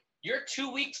then, you're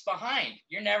 2 weeks behind.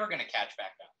 You're never going to catch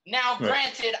back up. Now,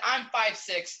 granted, I'm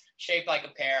 5'6", shaped like a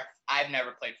pear. I've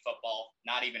never played football,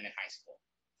 not even in high school.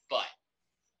 But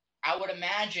I would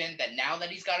imagine that now that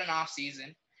he's got an off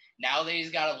season, now that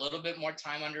he's got a little bit more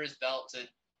time under his belt to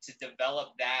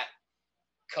develop that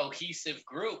cohesive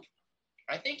group,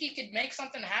 I think he could make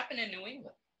something happen in New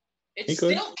England. It's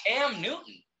still Cam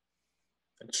Newton.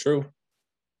 That's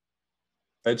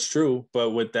true.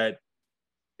 But with that,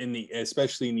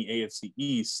 especially in the AFC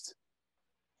East,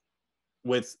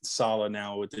 with Saleh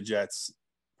now with the Jets,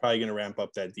 probably going to ramp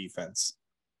up that defense.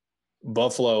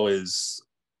 Buffalo is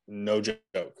no joke.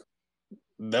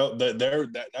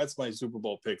 That's my Super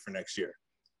Bowl pick for next year.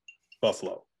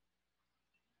 Buffalo.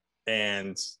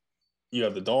 And you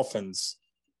have the Dolphins,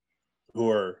 who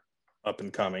are up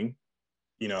and coming.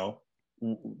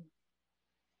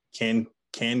 Can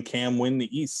Cam win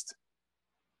the East?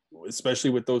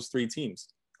 Especially with those three teams.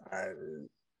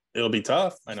 It'll be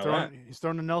tough. I know he's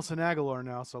throwing to Nelson Aguilar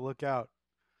now, so look out.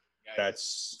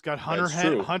 It's got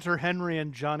Hunter Henry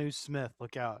and Jonnu Smith.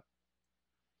 Look out.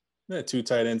 Yeah, 2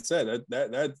 tight ends said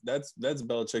that's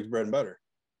Belichick's bread and butter.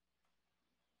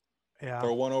 Yeah.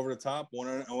 Throw one over the top,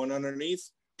 one underneath.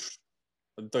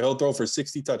 He'll throw for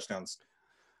 60 touchdowns.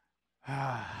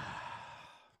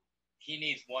 He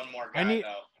needs one more guy,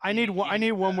 though. I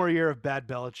need one more year of bad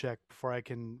Belichick before I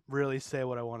can really say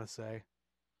what I want to say.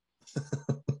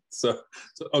 So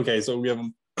we'll give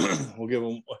him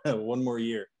one more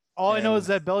year. All I know is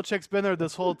that Belichick's been there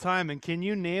this whole time. And can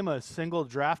you name a single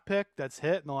draft pick that's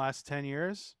hit in the last 10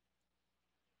 years?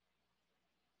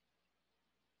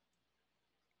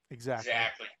 Exactly.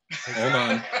 Hold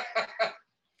on.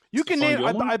 You can name.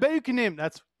 I bet you can name.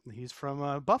 He's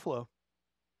from Buffalo.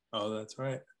 Oh, that's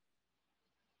right.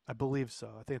 I believe so.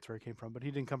 I think that's where he came from, but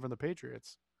he didn't come from the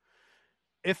Patriots.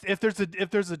 If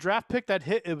there's a draft pick that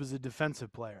hit, it was a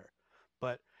defensive player,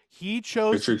 but he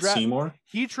chose Richard Seymour.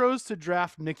 He chose to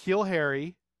draft N'Keal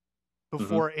Harry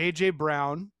before AJ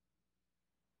Brown,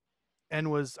 and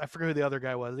I forget who the other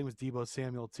guy was. I think it was Deebo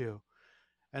Samuel too.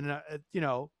 And I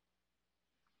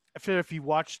feel if you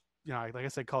watch, like I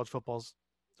said, college football's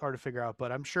hard to figure out,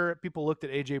 but I'm sure people looked at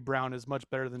AJ Brown as much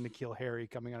better than N'Keal Harry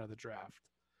coming out of the draft.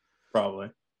 Probably.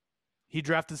 He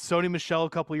drafted Sony Michel a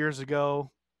couple years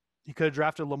ago. He could have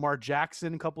drafted Lamar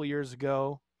Jackson a couple years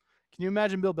ago. Can you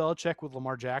imagine Bill Belichick with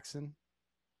Lamar Jackson?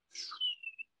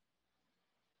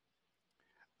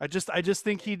 I just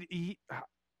think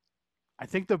I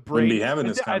think the Brady. Wouldn't be having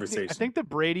this conversation. I think the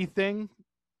Brady thing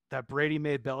that Brady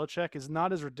made Belichick is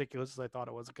not as ridiculous as I thought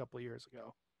it was a couple of years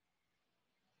ago.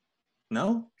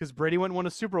 No, because Brady went and won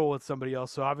a Super Bowl with somebody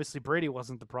else, so obviously Brady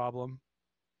wasn't the problem.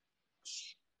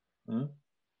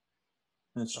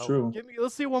 That's true.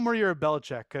 Let's see one more year of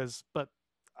Belichick,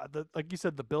 like you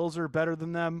said, the Bills are better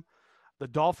than them. The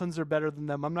Dolphins are better than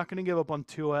them. I'm not going to give up on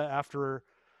Tua after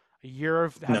a year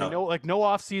of having no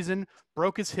off season.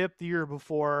 Broke his hip the year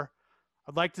before.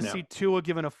 I'd like to see Tua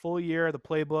given a full year of the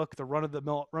playbook, the run of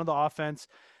the offense.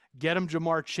 Get him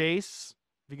Jamar Chase.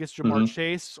 If he gets Jamar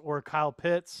Chase or Kyle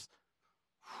Pitts,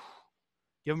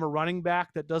 give him a running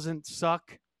back that doesn't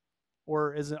suck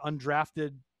or is an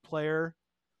undrafted player.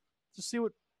 just see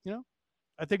what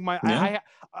I think. Yeah.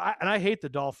 I hate the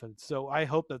Dolphins, so I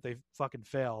hope that they fucking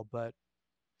fail. But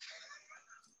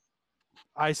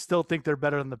I still think they're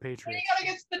better than the What do Patriots. you got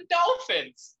against the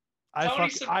Dolphins?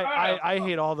 I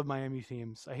hate all the Miami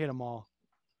teams. I hate them all.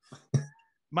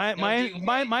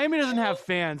 Miami doesn't have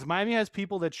fans. Miami has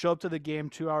people that show up to the game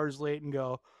 2 hours late and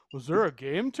go, "Was there a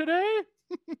game today?"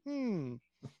 And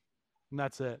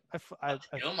that's it.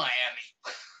 Go Miami.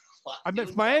 I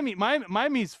mean,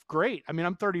 Miami's great. I mean,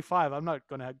 I'm 35. I'm not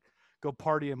gonna go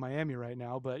party in Miami right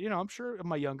now, but I'm sure in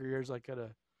my younger years I could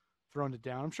have thrown it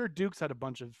down. I'm sure Duke's had a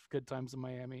bunch of good times in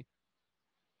Miami.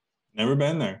 Never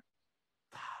been there.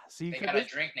 See, they got a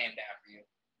drink named after you.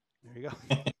 There you go.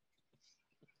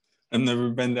 I've never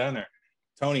been down there.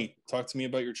 Tony, talk to me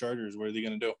about your Chargers. What are they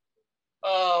going to do?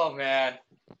 Oh, man.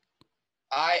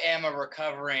 I am a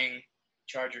recovering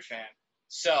Charger fan.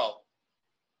 So,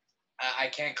 I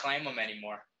can't claim them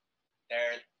anymore.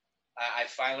 I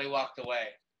finally walked away.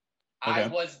 Okay. I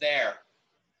was there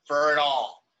for it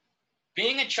all.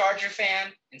 Being a Charger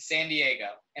fan in San Diego,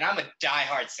 and I'm a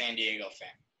diehard San Diego fan.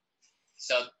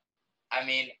 So, I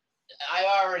mean, I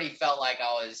already felt like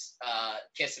I was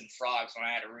kissing frogs when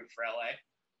I had to root for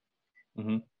LA.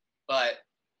 Mm-hmm. But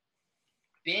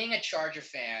being a Charger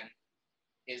fan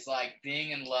is like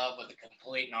being in love with a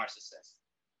complete narcissist.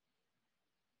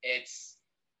 It's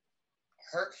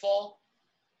hurtful,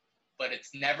 but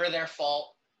it's never their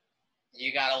fault.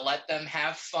 You got to let them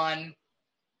have fun.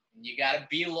 You got to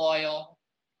be loyal.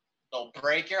 They'll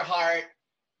break your heart,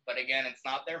 but again, it's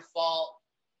not their fault.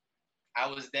 I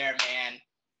was there, man.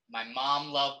 My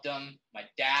mom loved them. My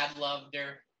dad loved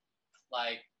her.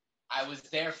 Like, I was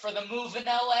there for the move in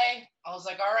LA. I was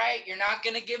like, all right, you're not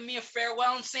going to give me a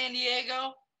farewell in San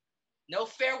Diego? No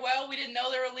farewell? We didn't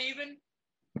know they were leaving?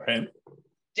 Right.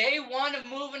 Day one of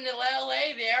moving to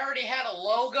LA, they already had a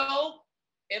logo.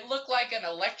 It looked like an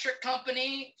electric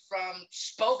company from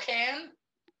Spokane.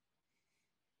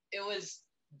 It was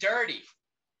dirty.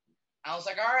 I was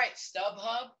like, all right,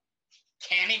 StubHub,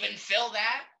 can't even fill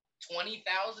that.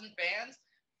 20,000 fans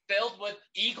filled with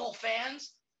Eagle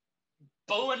fans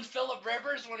booing Phillip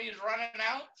Rivers when he was running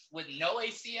out with no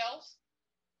ACLs.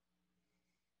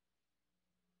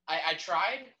 I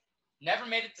tried, never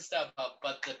made it to StubHub,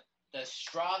 but the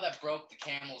straw that broke the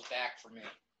camel's back for me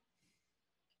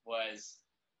was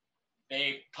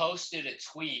they posted a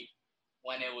tweet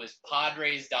when it was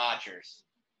Padres Dodgers,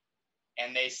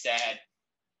 and they said,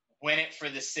 "Win it for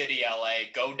the city,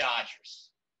 LA, go Dodgers."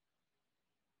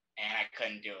 And I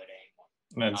couldn't do it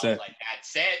anymore. I was like,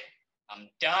 that's it. I'm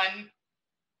done.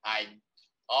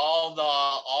 All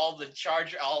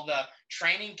the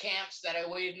training camps that I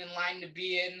waited in line to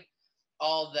be in,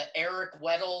 all the Eric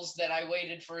Weddles that I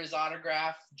waited for his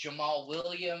autograph, Jamal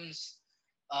Williams.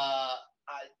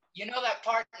 You know that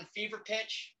part in Fever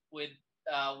Pitch with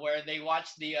where they watch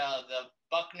the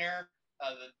Buckner,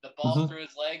 the ball through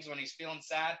his legs when he's feeling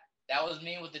sad? That was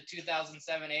me with the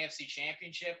 2007 AFC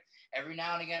Championship. Every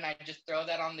now and again, I just throw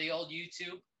that on the old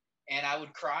YouTube, and I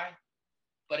would cry.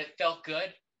 But it felt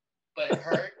good. But it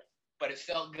hurt. But it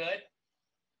felt good.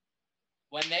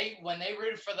 When they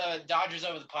rooted for the Dodgers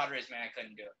over the Padres, man, I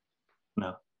couldn't do it.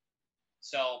 No.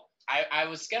 So I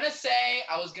was going to say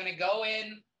I was going to go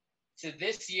in to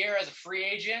this year as a free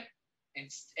agent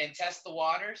and test the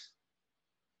waters.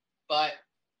 But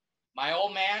my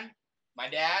old man, my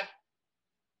dad,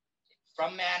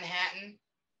 from Manhattan,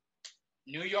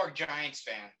 New York Giants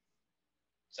fan.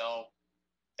 So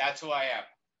that's who I am.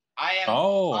 I am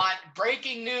on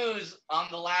breaking news on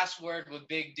The Last Word with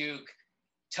Big Duke.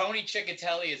 Tony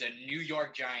Ciccatelli is a New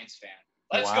York Giants fan.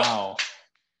 Let's go.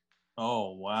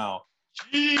 Oh, wow.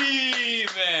 Gee,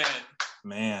 man.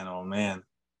 Man, oh, man.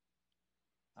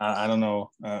 I don't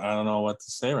know. I don't know what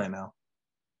to say right now.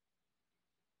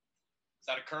 Is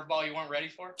that a curveball you weren't ready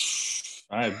for?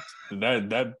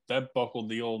 That buckled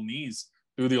the old knees,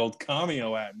 threw the old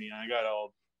cameo at me. I got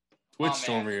all twitched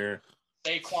over here.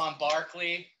 Saquon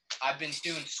Barkley. I've been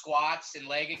doing squats and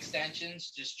leg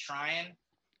extensions, just trying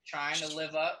to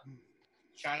live up,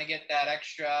 trying to get that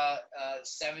extra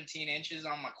 17 inches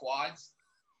on my quads.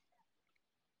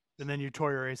 And then you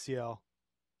tore your ACL.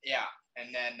 Yeah,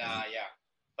 and then yeah,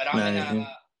 but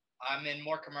I'm in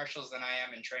more commercials than I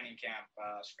am in training camp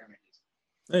scrimmages.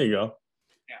 There you go.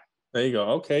 Yeah. There you go.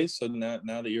 Okay, so now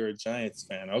that you're a Giants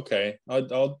fan, okay,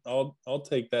 I'll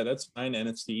take that. That's fine.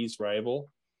 NFC East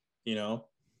rival, you know.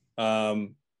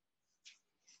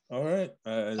 All right.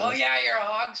 Oh yeah, you're a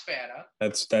Hogs fan, huh?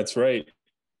 That's right.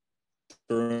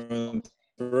 Through and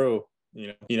through,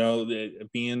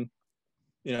 being,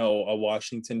 a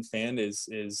Washington fan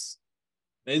is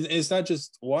It's not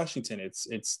just Washington.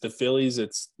 It's the Phillies.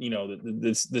 It's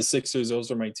the Sixers.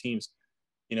 Those are my teams.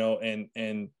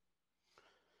 And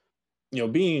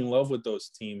being in love with those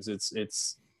teams.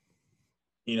 It's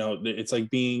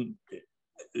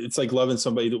like loving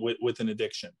somebody with an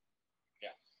addiction. Yeah.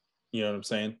 You know what I'm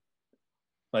saying?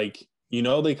 Like,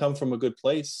 they come from a good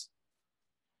place.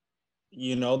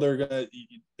 They're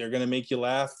gonna make you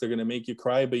laugh. They're gonna make you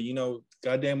cry. But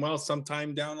goddamn well,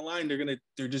 sometime down the line,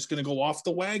 they're just gonna go off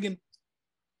the wagon.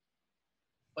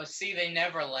 But see, they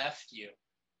never left you.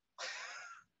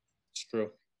 It's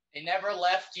true. They never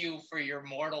left you for your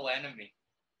mortal enemy.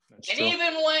 That's and true.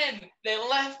 Even when they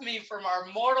left me from our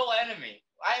mortal enemy,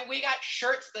 we got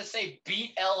shirts that say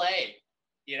 "Beat LA."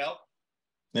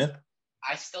 Yeah.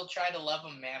 I still tried to love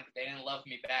them, man, but they didn't love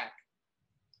me back.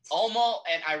 Almost,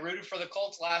 and I rooted for the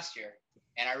Colts last year,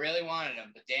 and I really wanted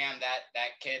them, but damn,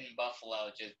 that kid in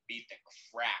Buffalo just beat the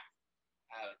crap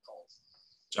out of the Colts.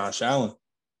 Josh Allen.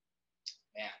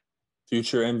 Man.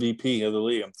 Future MVP of the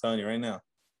league, I'm telling you right now.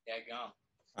 Yeah, go.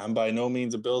 I'm by no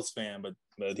means a Bills fan, but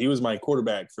he was my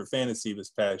quarterback for fantasy this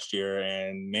past year,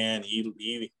 and man,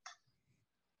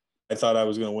 I thought I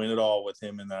was going to win it all with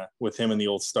him in the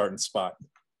old starting spot.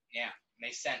 Yeah,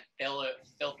 they sent Phil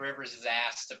Rivers'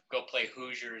 ass to go play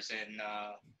Hoosiers in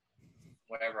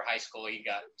whatever high school he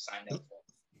got signed up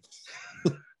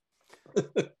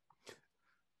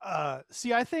for.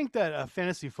 See, I think that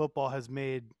fantasy football has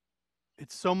made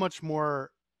it so much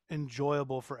more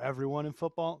enjoyable for everyone in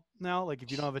football now. Like if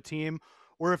you don't have a team,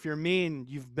 or if you're me and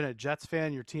you've been a Jets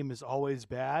fan, your team is always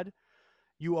bad.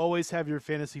 You always have your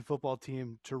fantasy football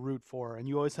team to root for, and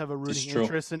you always have a rooting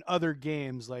interest in other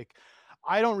games. Like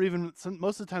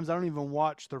most of the times I don't even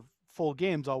watch the full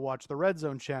games. I'll watch the Red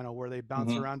Zone channel where they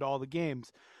bounce around to all the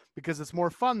games because it's more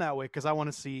fun that way. Because I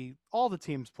want to see all the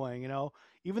teams playing.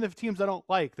 Even if teams I don't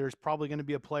like, there's probably going to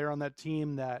be a player on that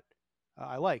team that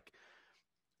I like.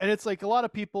 And it's like a lot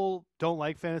of people don't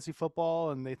like fantasy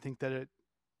football, and they think that it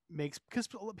makes because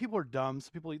people are dumb. So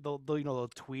people they'll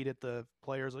tweet at the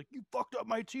players like, "You fucked up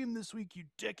my team this week, you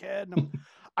dickhead." And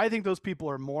I think those people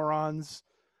are morons.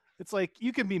 It's like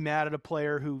you can be mad at a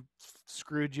player who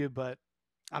screwed you, but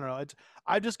I don't know.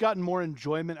 I've just gotten more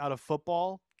enjoyment out of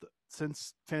football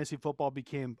since fantasy football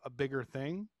became a bigger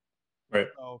thing. Right.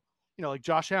 So, like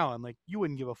Josh Allen, like you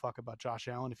wouldn't give a fuck about Josh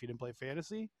Allen if you didn't play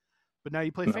fantasy. But now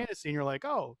you play fantasy and you're like,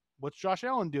 oh, what's Josh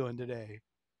Allen doing today?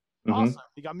 Awesome.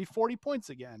 He got me 40 points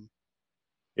again.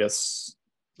 Yes.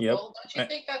 Yep. Well, don't you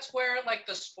think that's where like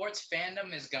the sports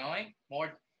fandom is going? More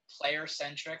player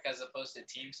centric as opposed to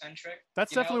team centric?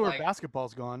 That's definitely where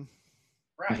basketball's gone.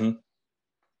 Right. Mm-hmm.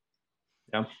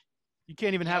 Yeah. You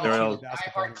can't even have a basketball.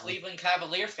 Die-hard Cleveland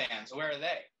Cavalier fans, where are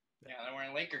they? Yeah, they're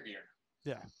wearing Laker gear.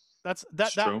 Yeah. That's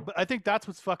true. But I think that's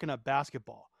what's fucking up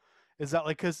basketball. Is that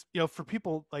like, because for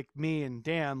people like me and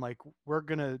Dan, like we're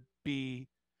gonna be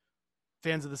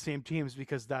fans of the same teams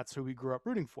because that's who we grew up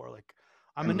rooting for. Like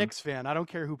I'm a Knicks fan. I don't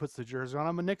care who puts the jersey on.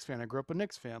 I'm a Knicks fan. I grew up a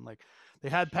Knicks fan. Like they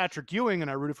had Patrick Ewing and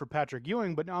I rooted for Patrick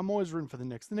Ewing, but now I'm always rooting for the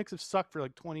Knicks. The Knicks have sucked for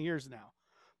like 20 years now,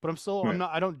 but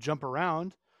I don't jump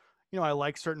around. I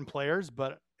like certain players,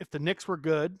 but if the Knicks were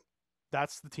good,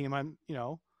 that's the team I'm,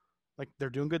 like they're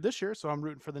doing good this year. So I'm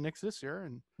rooting for the Knicks this year.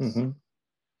 And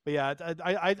but yeah,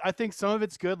 I think some of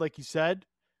it's good, like you said.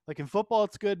 Like in football,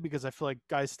 it's good because I feel like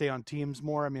guys stay on teams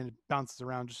more. I mean, it bounces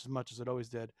around just as much as it always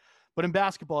did. But in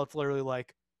basketball, it's literally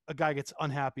like a guy gets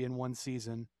unhappy in one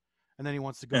season, and then he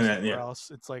wants to go somewhere else.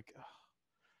 It's like,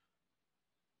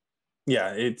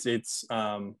 yeah, it's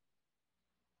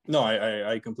no,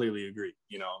 I completely agree.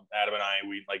 Adam and I,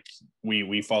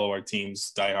 we follow our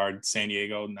teams diehard. San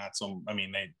Diego, not so. I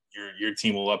mean, your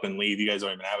team will up and leave. You guys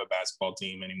don't even have a basketball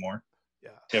team anymore. Yeah,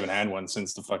 they haven't had one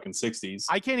since the fucking 60s.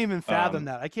 I can't even fathom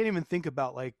that. I can't even think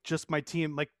about like just my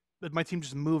team, like my team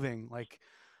just moving. Like,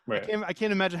 right. I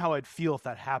can't imagine how I'd feel if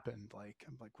that happened. Like,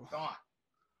 I'm like, go on.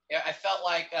 Yeah, I felt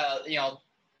like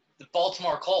the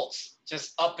Baltimore Colts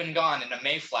just up and gone in a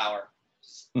Mayflower.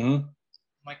 I'm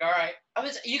like, all right,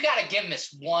 you got to give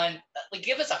us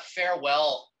give us a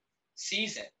farewell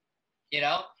season,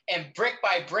 and brick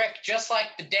by brick, just like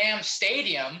the damn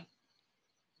stadium,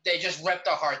 they just ripped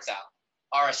our hearts out.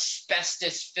 Our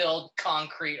asbestos-filled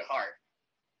concrete heart.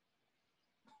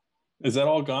 Is that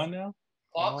all gone now?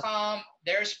 Qualcomm,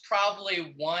 there's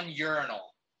probably one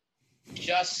urinal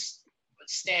just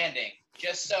standing,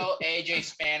 just so AJ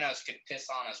Spanos could piss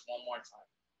on us one more time.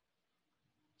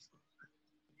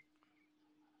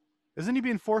 Isn't he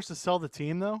being forced to sell the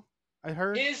team, though? I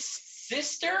heard. His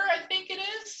sister, I think it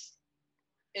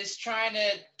is trying to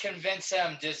convince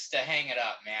him just to hang it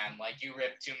up, man. Like, you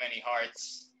ripped too many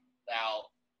hearts out.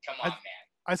 Come on, man.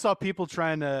 I saw people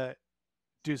trying to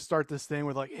start this thing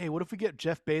with like, hey, what if we get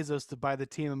Jeff Bezos to buy the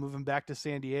team and move him back to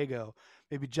San Diego?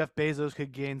 Maybe Jeff Bezos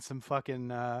could gain some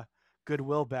fucking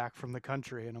goodwill back from the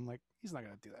country. And I'm like, he's not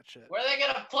gonna do that shit. Where are they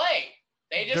gonna play?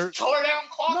 They just They're- tore down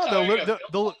Qualcomm. No,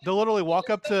 they'll literally walk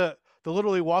up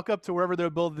to wherever they're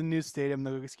building the new stadium.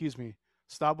 They'll go, excuse me,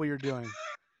 stop what you're doing.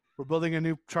 We're building a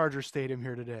new Charger stadium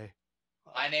here today.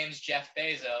 My name's Jeff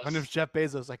Bezos. My name's Jeff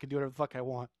Bezos. I can do whatever the fuck I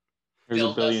want. Here's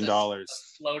 $1 billion. A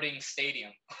floating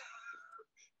stadium.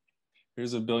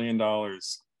 Here's $1 billion.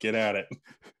 Get at it.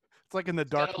 It's like in the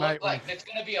Dark Knight. It's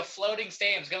gonna be a floating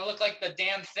stadium. It's gonna look like the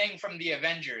damn thing from the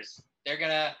Avengers. You're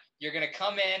gonna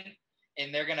come in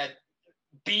and they're gonna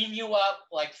beam you up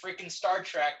like freaking Star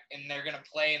Trek, and they're gonna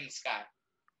play in the sky.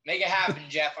 Make it happen,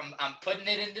 Jeff. I'm putting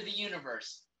it into the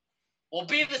universe. We'll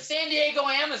be the San Diego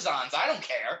Amazons. I don't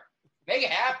care. Make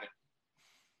it happen.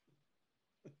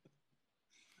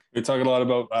 We're talking a lot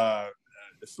about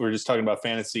we're just talking about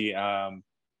fantasy.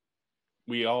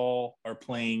 We all are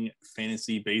playing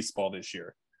fantasy baseball this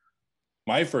year.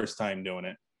 My first time doing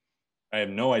it. I have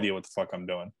no idea what the fuck I'm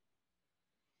doing.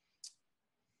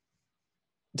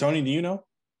 Tony, do you know?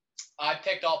 I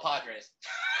picked all Padres.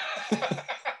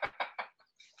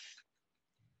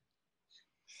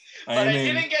 I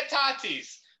didn't get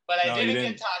Tatis.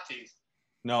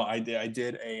 No, I did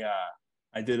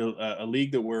a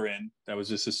league that we're in that was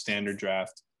just a standard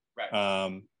draft.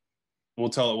 Right. We'll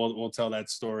tell that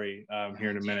story here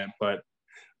in a minute, but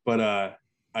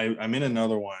I'm in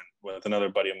another one with another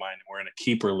buddy of mine. We're in a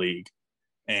keeper league,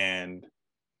 and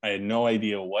I had no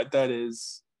idea what that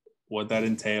is, what that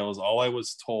entails. All I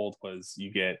was told was you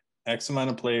get X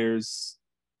amount of players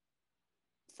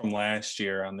from last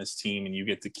year on this team, and you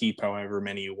get to keep however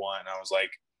many you want. And I was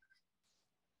like,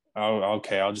 oh,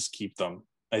 okay, I'll just keep them.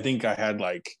 I think the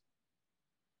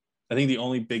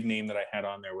only big name that I had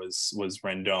on there was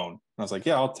Rendon. I was like,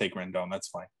 yeah, I'll take Rendon. That's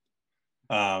fine.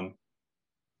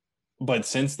 But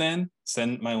since then,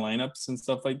 send my lineups and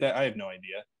stuff like that, I have no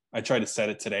idea. I tried to set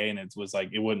it today, and it was like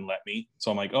it wouldn't let me.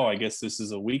 So I'm like, oh, I guess this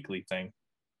is a weekly thing.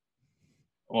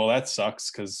 Well, that sucks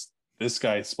because this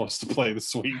guy is supposed to play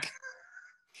this week.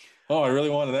 Oh, I really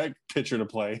wanted that pitcher to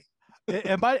play.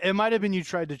 It might have been you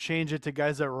tried to change it to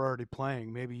guys that were already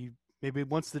playing. Maybe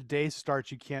once the day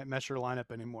starts, you can't mess your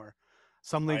lineup anymore.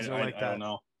 Some leagues are like that.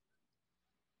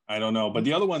 I don't know. But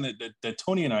the other one that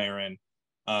Tony and I are in,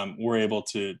 we're able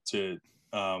to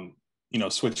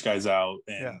switch guys out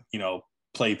and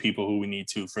play people who we need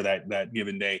to for that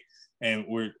given day. And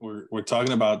we're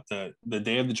talking about the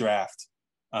day of the draft.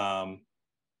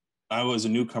 I was a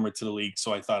newcomer to the league,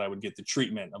 so I thought I would get the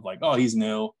treatment of like, oh, he's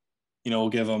new. We'll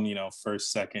give him,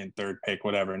 first, second, third pick,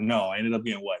 whatever. No, I ended up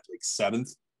being what, like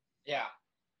seventh? Yeah.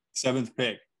 Seventh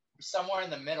pick. Somewhere in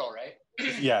the middle, right?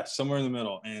 Yeah, somewhere in the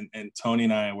middle. And Tony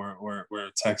and I were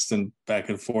texting back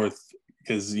and forth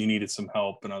because you needed some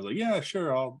help. And I was like, yeah,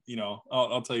 sure. I'll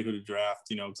tell you who to draft,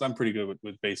 because I'm pretty good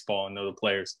with baseball and know the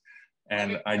players.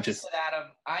 And Adam,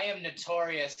 I am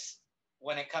notorious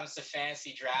when it comes to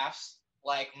fantasy drafts.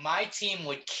 Like, my team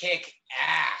would kick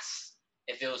ass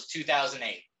if it was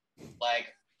 2008. Like,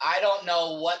 I don't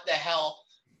know what the hell,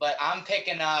 but I'm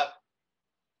picking up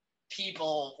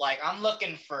people. Like, I'm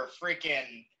looking for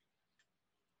freaking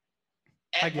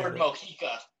Edward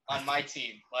Mojica on my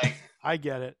team. Like, I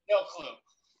get it. No clue.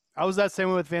 I was that same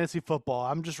way with fantasy football.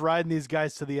 I'm just riding these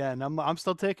guys to the end. I'm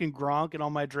still taking Gronk in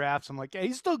all my drafts. I'm like, hey,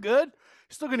 he's still good.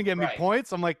 He's still going to get me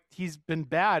points. I'm like, he's been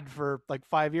bad for like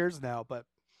 5 years now, but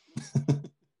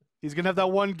he's going to have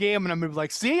that one game, and I'm going to be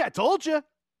like, see, I told you.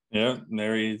 Yeah,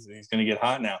 there he is. He's going to get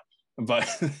hot now. But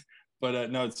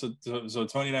no, so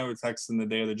Tony and I were texting the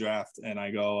day of the draft, and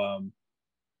I go,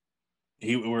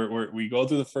 we go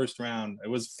through the first round. It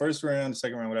was first round,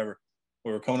 second round, whatever.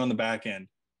 We were coming on the back end,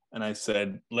 and I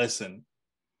said, listen,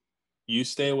 you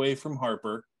stay away from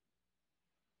Harper,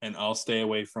 and I'll stay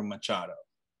away from Machado,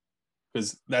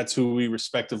 because that's who we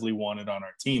respectively wanted on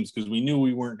our teams, because we knew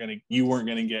you weren't gonna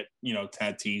get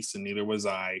Tatis, and neither was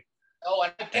I. Oh,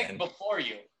 I picked before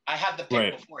you. I had the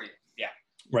pick before you. Yeah.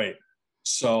 Right.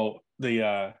 So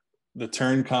the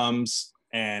turn comes,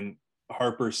 and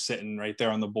Harper's sitting right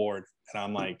there on the board, and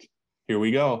I'm like, here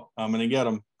we go. I'm gonna get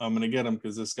him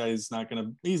because this guy's not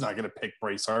gonna pick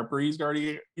Bryce Harper. He's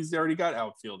already got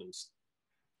outfielders.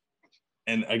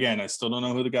 And again, I still don't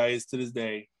know who the guy is to this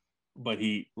day, but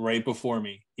he right before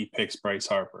me, he picks Bryce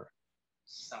Harper.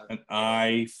 And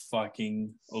I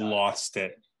fucking lost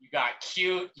it. You got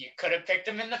cute. You could have picked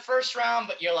him in the first round,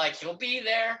 but you're like, he'll be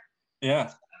there.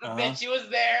 Yeah. I bet he was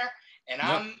there. And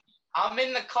I'm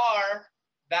in the car.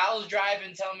 Val's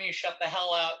driving, telling me to shut the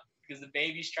hell up because the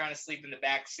baby's trying to sleep in the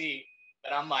back seat.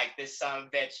 But I'm like, this son of a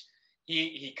bitch.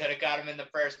 He could have got him in the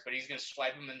first, but he's gonna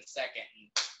swipe him in the second and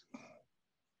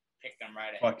pick them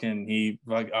right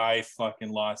ahead. I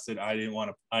fucking lost it. I didn't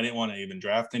want to even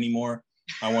draft anymore.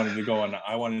 I wanted to go on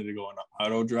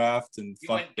auto draft and He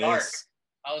fuck went dark. this.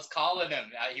 I was calling him.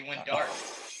 He went dark.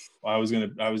 I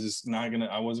wasn't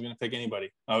gonna pick anybody.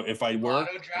 If I were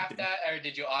auto draft that, or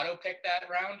did you auto pick that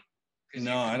round?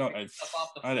 No, I don't.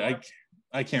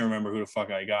 I can't remember who the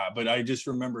fuck I got, but I just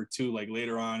remember too, like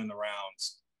later on in the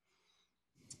rounds,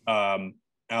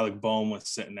 Alec Boehm was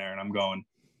sitting there, and I'm going,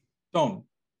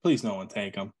 please, no one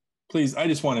take him, please. I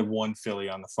just wanted one Philly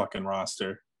on the fucking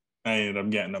roster. I ended up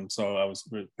getting them, so I was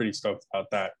pretty stoked about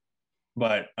that.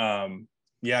 But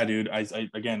yeah, dude, I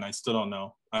still don't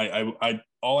know. I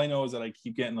all I know is that I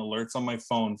keep getting alerts on my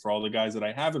phone for all the guys that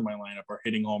I have in my lineup are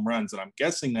hitting home runs, and I'm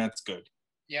guessing that's good.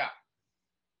 Yeah.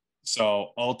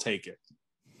 So I'll take it.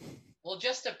 Well,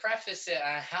 just to preface it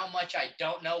on how much I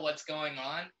don't know what's going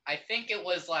on, I think it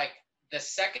was like the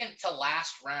second to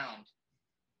last round,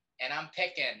 and I'm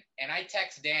picking, and I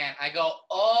text Dan. I go,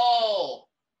 "Oh,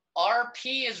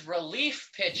 RP is relief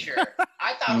pitcher.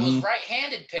 I thought it was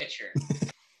right-handed pitcher."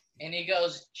 And he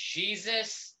goes,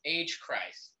 "Jesus H.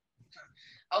 Christ."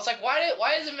 I was like, why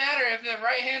does it matter if they're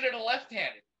right-handed or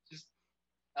left-handed? Just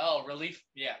relief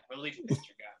pitcher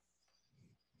guy.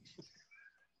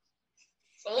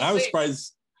 So I was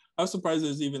surprised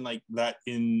there's even like that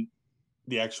in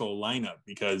the actual lineup,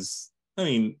 because I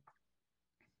mean,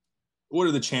 what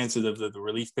are the chances of the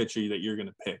relief pitcher that you're going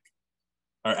to pick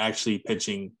are actually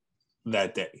pitching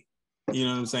that day? You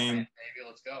know what I'm saying? Maybe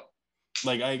let's go.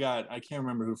 Like I can't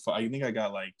remember who. I think I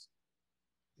got like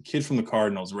a kid from the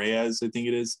Cardinals, Reyes, I think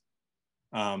it is.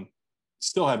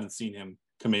 Still haven't seen him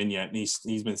come in yet, and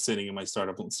he's been sitting in my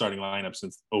starting lineup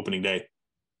since opening day.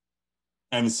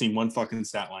 I haven't seen one fucking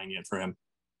stat line yet for him.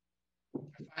 I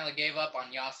finally gave up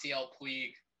on Yasiel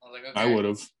Puig. I was like, okay. I would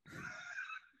have.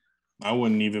 I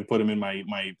wouldn't even put him in my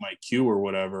queue or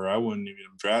whatever. I wouldn't even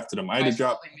have drafted him. I'd have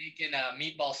dropped. Making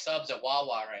meatball subs at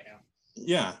Wawa right now.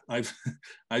 Yeah,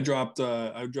 I dropped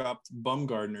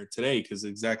Bumgardner today because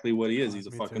exactly what he is. He's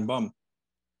a fucking bum.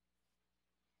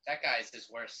 That guy's his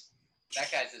worst.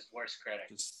 That guy's his worst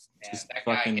critic. That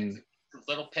fucking, guy gets a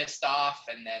little pissed off,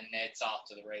 and then it's off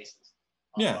to the races.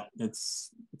 Yeah, it's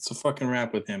a fucking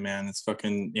wrap with him, man. It's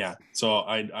fucking yeah. So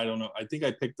I don't know. I think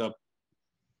I picked up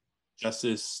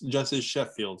Justice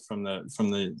Sheffield from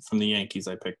the Yankees.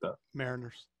 I picked up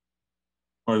Mariners.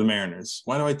 Or the Mariners.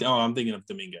 Why do I'm thinking of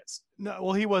Dominguez. No,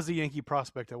 well, he was a Yankee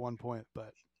prospect at one point,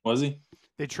 but was he?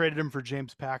 They traded him for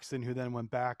James Paxton, who then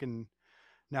went back, and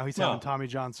now he's having Tommy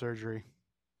John surgery.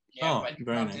 Yeah,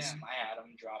 very nice. I had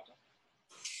him, dropped him.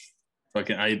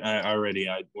 Fucking,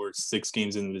 we're 6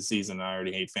 games into the season. And I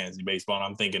already hate fantasy baseball, and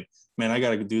I'm thinking, man, I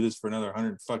got to do this for another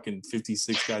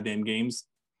 156 goddamn games.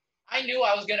 I knew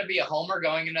I was going to be a homer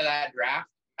going into that draft.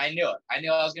 I knew it. I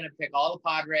knew I was going to pick all the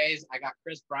Padres. I got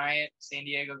Chris Bryant, San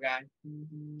Diego guy.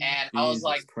 And I was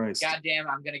like, Christ. God damn,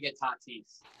 I'm going to get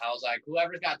Tatis. I was like,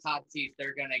 whoever's got Tatis,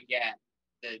 they're going to get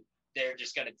they're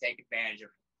just going to take advantage of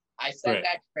it. I said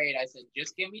that trade. I said,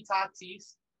 just give me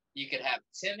Tatis. You could have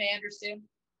Tim Anderson,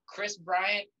 Chris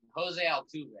Bryant, and Jose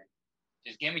Altuve.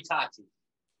 Just give me Tatis.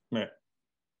 Right.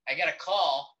 I got a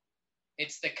call.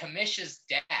 It's the commission's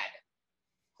dad,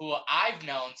 who I've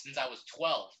known since I was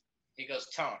 12. He goes,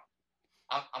 Tone,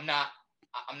 I'm not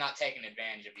taking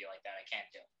advantage of you like that. I can't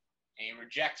do it. And he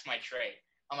rejects my trade.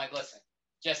 I'm like, listen,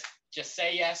 just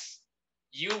say yes.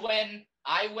 You win,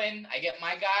 I win. I get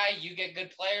my guy. You get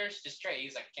good players. Just trade.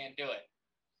 He's like, I can't do it.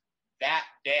 That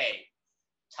day,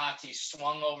 Tatis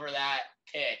swung over that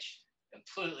pitch,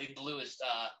 completely blew his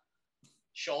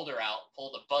shoulder out,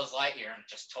 pulled a Buzz Lightyear, and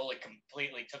just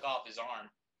completely took off his arm.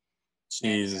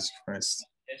 Jesus Christ.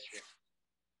 History.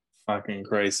 Fucking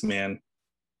Christ, man.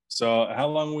 So how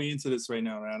long are we into this right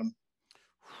now, Adam?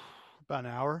 About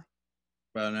an hour.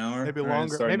 About an hour? Maybe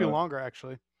longer. Maybe longer,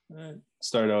 actually.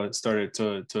 Started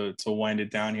to wind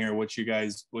it down here. What's you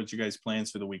guys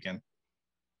plans for the weekend?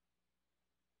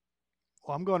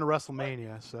 Well, I'm going to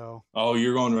WrestleMania, so. Oh,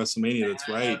 you're going to WrestleMania. That's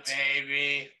right.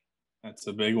 Baby. That's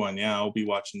a big one. Yeah, I'll be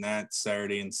watching that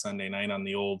Saturday and Sunday night on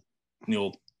the old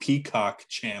Peacock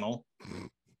channel.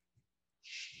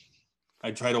 I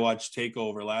tried to watch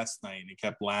TakeOver last night, and it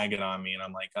kept lagging on me, and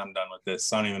I'm like, I'm done with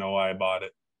this. I don't even know why I bought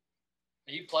it.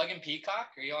 Are you plugging Peacock?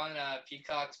 Are you on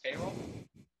Peacock's payroll?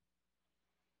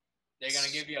 They're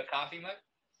gonna give you a coffee mug?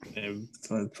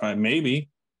 Maybe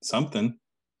something.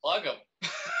 Plug them.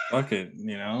 Fuck it,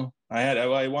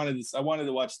 I wanted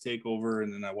to watch TakeOver,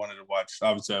 and then I wanted to watch.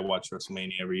 Obviously, I watch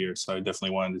WrestleMania every year, so I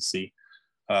definitely wanted to see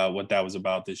what that was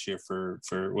about this year. For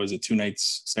was it 2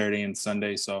 nights, Saturday and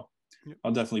Sunday? So Yep.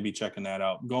 I'll definitely be checking that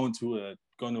out. Going to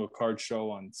a card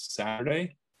show on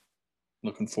Saturday.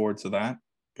 Looking forward to that.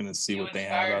 Gonna see what they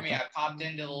have out me. there. I popped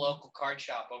into the local card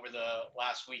shop over the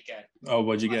last weekend. Oh,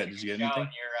 what'd you get? Did you get anything?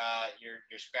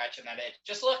 You're scratching that itch.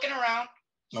 Just looking around.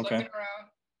 Okay.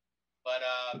 But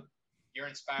you're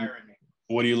inspiring me.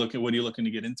 What are you looking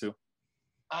to get into?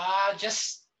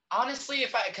 Just honestly,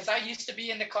 because I used to be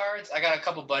into cards. I got a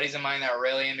couple buddies of mine that are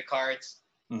really into cards.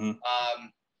 Mm-hmm.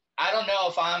 I don't know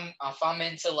if I'm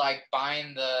into like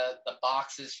buying the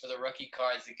boxes for the rookie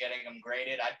cards and getting them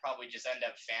graded. I'd probably just end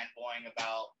up fanboying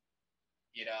about,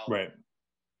 right,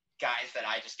 guys that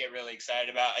I just get really excited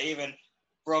about. I even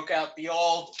broke out the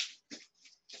old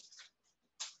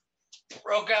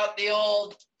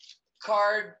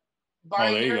card binder.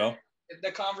 Oh, there you go. If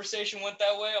the conversation went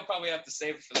that way, I'll probably have to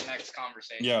save it for the next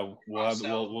conversation. Yeah,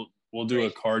 we'll do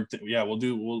a card.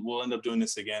 We'll end up doing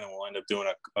this again, and we'll end up doing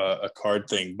a card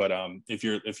thing. But if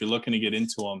you're looking to get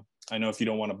into them, I know if you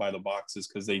don't want to buy the boxes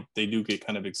because they do get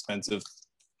kind of expensive.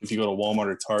 If you go to Walmart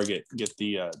or Target, get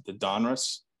the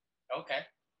Donruss. Okay.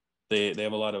 They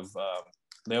have a lot of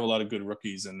good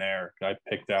rookies in there. I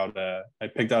picked out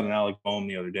an Alec Boehm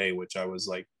the other day, which I was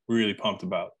like really pumped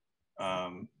about.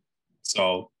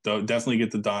 So definitely get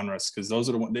the Donruss because those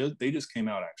are the ones they just came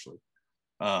out actually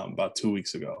about 2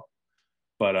 weeks ago.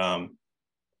 But I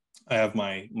have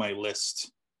my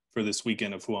list for this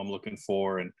weekend of who I'm looking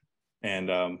for and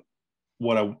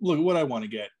what I want to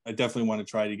get. I definitely want to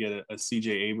try to get a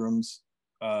CJ Abrams,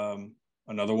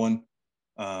 another one,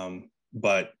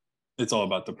 but it's all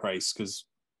about the price because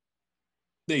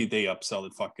they upsell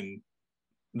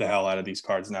the hell out of these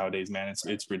cards nowadays, man.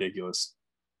 It's ridiculous.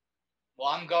 Well,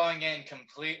 I'm going in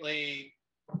completely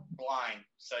blind,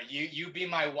 so you be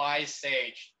my wise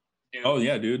sage, dude. Oh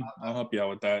yeah, dude, I'll help you out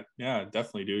with that. Yeah,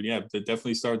 definitely, dude. Yeah,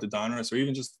 definitely start with the Donruss or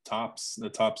even just the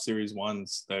top series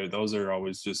ones. Those are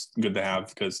always just good to have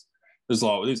because there's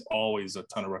always a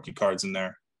ton of rookie cards in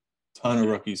there, ton of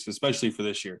rookies, especially for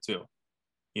this year too.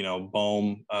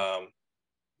 Boehm.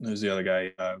 There's the other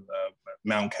guy,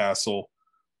 Mountcastle.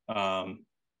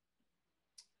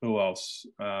 Who else?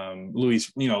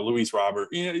 Luis Robert.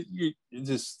 You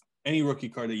just any rookie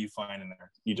card that you find in there,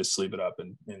 you just sleeve it up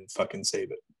and fucking save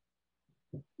it.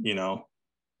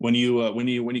 When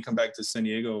you come back to San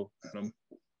Diego,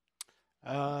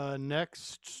 Adam?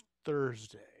 Next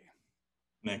Thursday.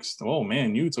 Oh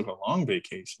man, you took a long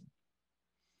vacation.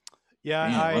 Yeah,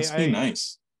 man, must be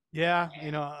nice. Yeah,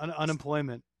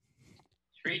 unemployment.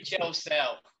 Treat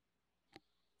yourself.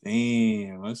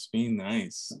 Damn, must be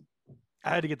nice. I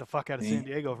had to get the fuck out of San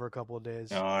Diego for a couple of days.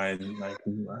 No, I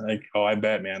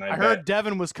bet, man. I heard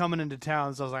Devin was coming into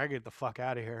town, so I was like, I get the fuck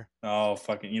out of here. Oh,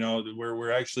 fucking!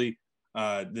 We're actually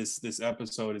this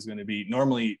episode is going to be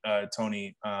normally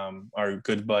Tony, our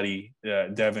good buddy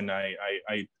Devin. I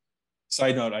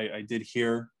side note, I did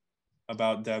hear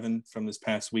about Devin from this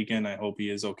past weekend. I hope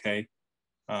he is okay.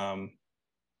 I'm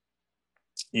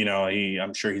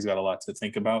sure he's got a lot to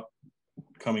think about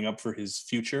coming up for his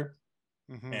future.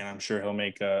 Mm-hmm. And I'm sure he'll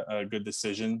make a good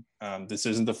decision. This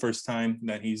isn't the first time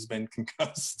that he's been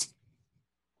concussed.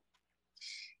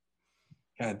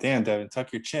 God damn, Devin,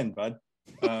 tuck your chin, bud.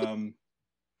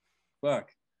 Fuck.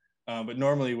 But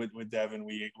normally with Devin,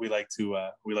 we like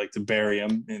to bury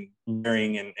him, and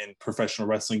burying in professional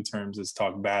wrestling terms is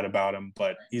talk bad about him.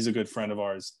 But he's a good friend of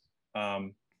ours.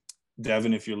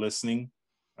 Devin, if you're listening,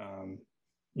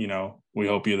 we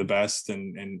hope you're the best,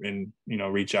 and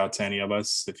reach out to any of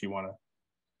us if you want to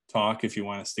talk. If you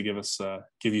want us to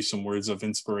give you some words of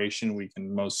inspiration, we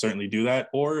can most certainly do that.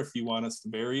 Or if you want us to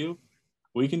bury you,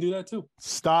 we can do that too.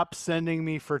 Stop sending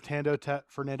me Fernando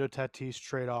Tatis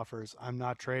trade offers. I'm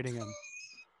not trading him.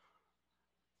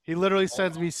 He literally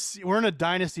sends me, we're in a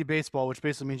dynasty baseball, which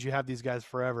basically means you have these guys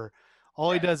forever.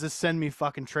 All he does is send me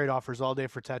fucking trade offers all day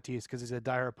for Tatis because he's a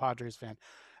diehard Padres fan.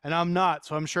 And I'm not.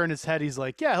 So I'm sure in his head, he's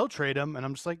like, yeah, he'll trade him. And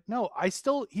I'm just like, no,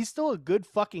 he's still a good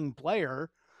fucking player.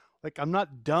 Like, I'm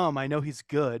not dumb. I know he's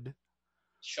good.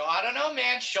 So I don't know,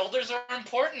 man. Shoulders are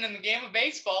important in the game of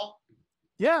baseball.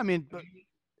 Yeah, I mean, but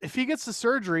if he gets the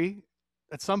surgery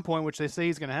at some point, which they say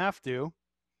he's going to have to,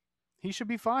 he should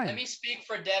be fine. Let me speak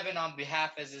for Devin on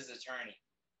behalf as his attorney.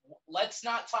 Let's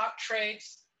not talk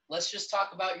trades. Let's just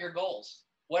talk about your goals.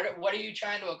 What are you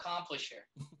trying to accomplish here?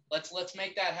 Let's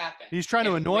make that happen. He's trying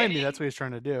to annoy me. That's what he's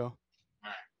trying to do. All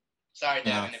right. Sorry,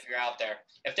 Devin, if you're out there.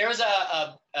 If there was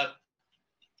a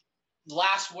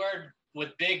last word with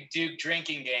Big Duke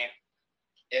drinking game,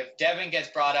 if Devin gets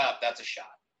brought up, that's a shot.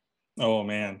 Oh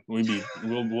man,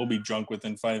 we'll be drunk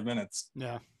within 5 minutes.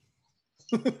 Yeah.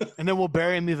 And then we'll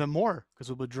bury him even more because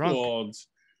we'll be drunk.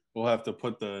 We'll have to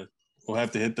put the we'll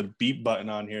have to hit the beep button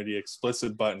on here, the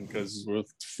explicit button, because we're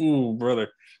brother.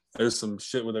 There's some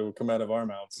shit where they would come out of our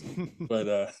mouths.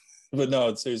 But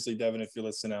no, seriously, Devin, if you're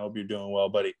listening, I hope you're doing well,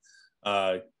 buddy.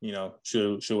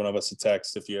 Shoot one of us a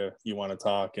text if you want to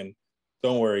talk, and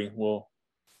don't worry, we'll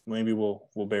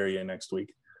bury you next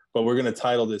week. But we're gonna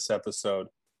title this episode,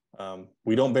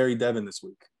 "We Don't Bury Devin This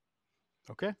Week."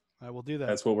 Okay, I will do that.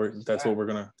 That's what we're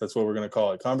gonna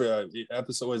call it.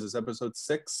 Episode, what is this? Episode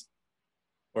 6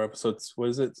 or episodes? What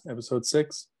is it? Episode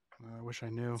 6? I wish I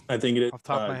knew. I think it is. Off the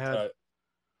top of my head.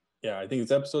 Yeah, I think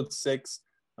it's episode 6.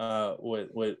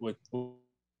 With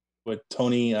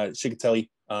Tony Chicatelli,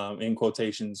 in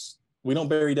quotations. We don't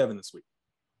bury Devin this week.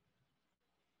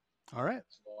 All right.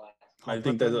 I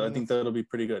think that'll be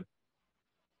pretty good.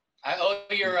 I owe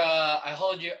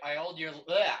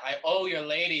your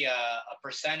lady a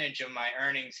percentage of my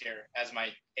earnings here as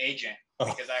my agent,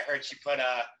 because I heard she put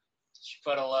a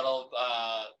little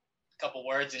couple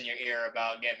words in your ear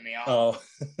about getting me on. Oh,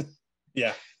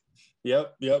 yeah.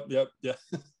 Yep.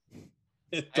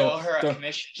 I owe her a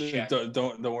commission check.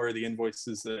 Don't worry. The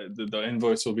invoices, the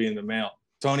invoice will be in the mail.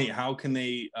 Tony, how can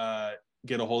they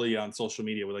get a hold of you on social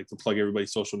media? We'd like to plug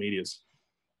everybody's social medias.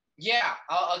 Yeah,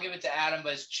 I'll give it to Adam,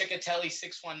 but it's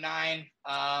Chicatelli619. I'm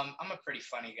a pretty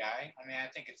funny guy. I mean, I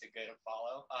think it's a good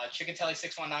follow.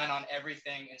 Chicatelli619 on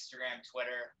everything: Instagram,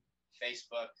 Twitter,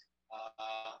 Facebook,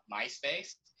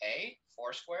 MySpace,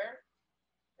 Foursquare,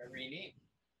 whatever you need.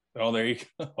 Oh, there you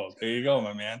go,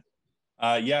 my man.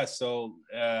 So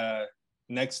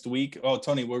next week,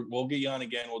 Tony, we'll get you on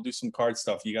again. We'll do some card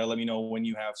stuff. You gotta let me know when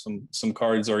you have some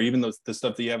cards, or even the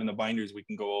stuff that you have in the binders we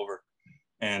can go over.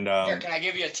 And here, can I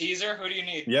give you a teaser? Who do you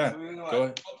need? Yeah, go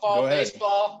ahead. Football,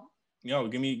 baseball.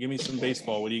 Give me some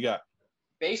baseball. What do you got?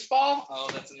 Baseball? Oh,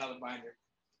 that's another binder.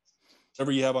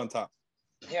 Whatever you have on top.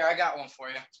 Here, I got one for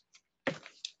you.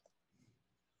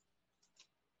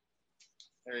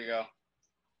 There you go.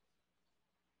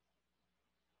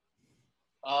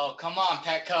 Oh, come on,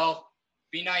 Petco.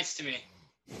 Be nice to me.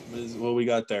 What we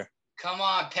got there? Come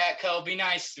on, Petco. Be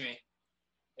nice to me.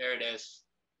 There it is.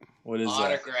 What is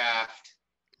autographed?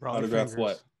 Autographed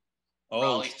what? Oh,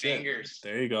 Raleigh Fingers.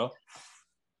 There you go.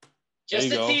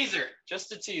 Just a teaser.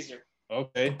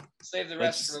 Okay. Save the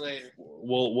rest for later.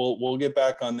 We'll get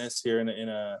back on this here in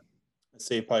a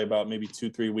say probably about maybe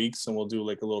 2-3 weeks, and we'll do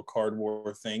like a little card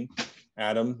war thing.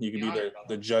 Adam, you can be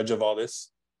the judge of all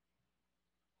this.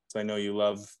 So I know you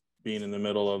love being in the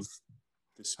middle of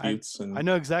disputes. I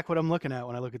know exactly what I'm looking at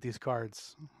when I look at these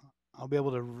cards. I'll be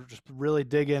able to just really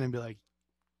dig in and be like,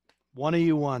 one of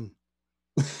you won.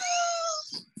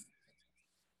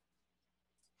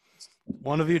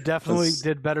 One of you definitely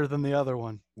did better than the other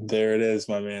one. There it is,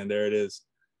 my man. There it is.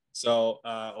 So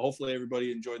hopefully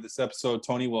everybody enjoyed this episode.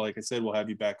 Tony, well, like I said, we'll have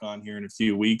you back on here in a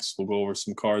few weeks. We'll go over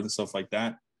some cards and stuff like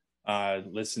that.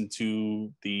 Listen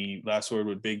to the Last Word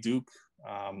with Big Duke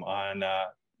on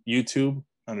YouTube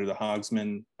under the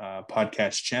Hogsman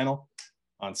podcast channel,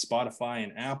 on Spotify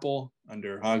and Apple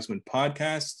under Hogsman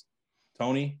Podcast.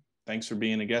 Tony, thanks for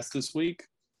being a guest this week.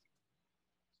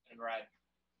 Right.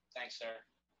 Thanks, sir.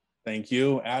 Thank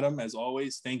you, Adam. As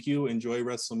always, thank you. Enjoy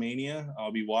WrestleMania.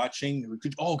 I'll be watching.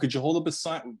 Could you hold up a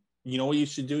sign? You know what you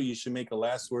should do? You should make a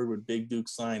Last Word with Big Duke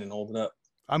sign and hold it up.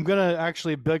 I'm gonna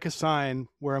actually make a sign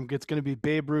where it's gonna be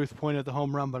Babe Ruth pointing at the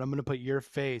home run, but I'm gonna put your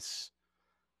face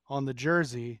on the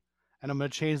jersey, and I'm gonna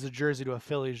change the jersey to a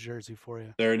Phillies jersey for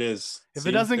you. There it is. If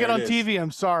it doesn't get on TV,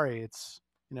 I'm sorry. It's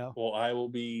Well, I will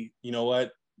be. You know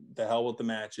what? The hell with the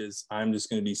matches. I'm just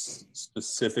gonna be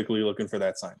specifically looking for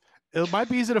that sign. It might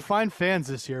be easy to find fans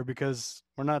this year because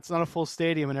it's not a full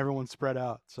stadium and everyone's spread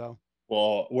out. So,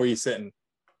 well, where are you sitting?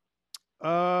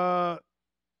 Right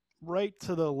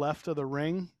to the left of the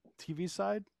ring, TV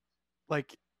side,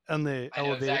 like on the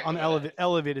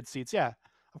elevated seats. Yeah,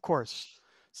 of course.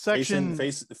 Section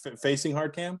facing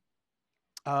hard cam.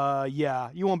 Yeah,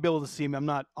 you won't be able to see me. I'm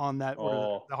not on that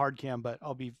the hard cam, but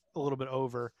I'll be a little bit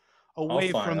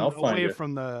away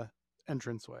from the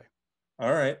entranceway.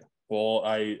 All right. Well,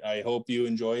 I hope you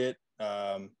enjoy it.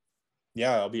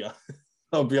 Yeah, I'll be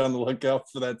on the lookout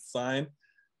for that sign.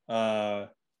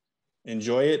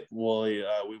 Enjoy it. We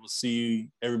will see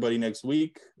everybody next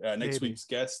week. Next week's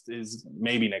guest is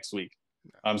maybe next week.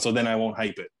 So then I won't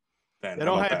hype it. Then they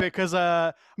don't hype it because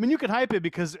you can hype it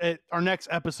because our next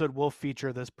episode will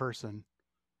feature this person.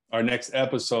 Our next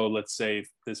episode, let's say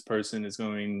this person is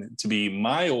going to be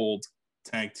my old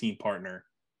tag team partner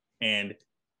and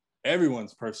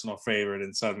everyone's personal favorite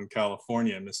in Southern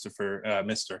California,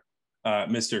 Mr.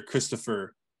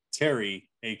 Christopher Terry,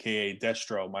 aka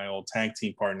Destro, my old tag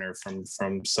team partner from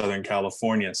Southern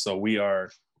California. So we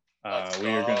are Let's We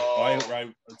are go.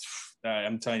 going.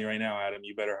 I'm telling you right now, Adam.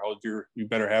 You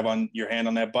better have on your hand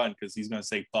on that button because he's going to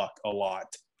say "fuck" a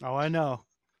lot. Oh, I know.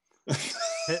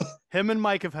 Him and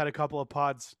Mike have had a couple of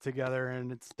pods together,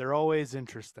 and they're always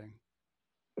interesting.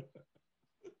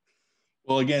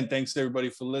 Well, again, thanks to everybody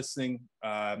for listening.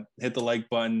 Hit the like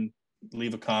button,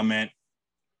 leave a comment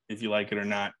if you like it or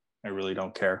not. I really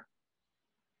don't care.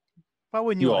 Why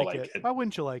wouldn't you like it? Why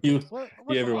wouldn't you like it?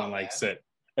 Everyone likes it.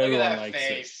 Look Everyone at that likes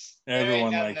face. it.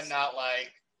 Everyone there ain't nothing likes to not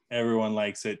like. Everyone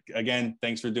likes it. Again,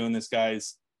 thanks for doing this,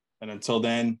 guys. And until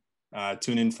then,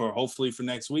 tune in hopefully for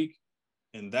next week.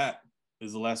 And that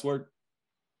is the last word.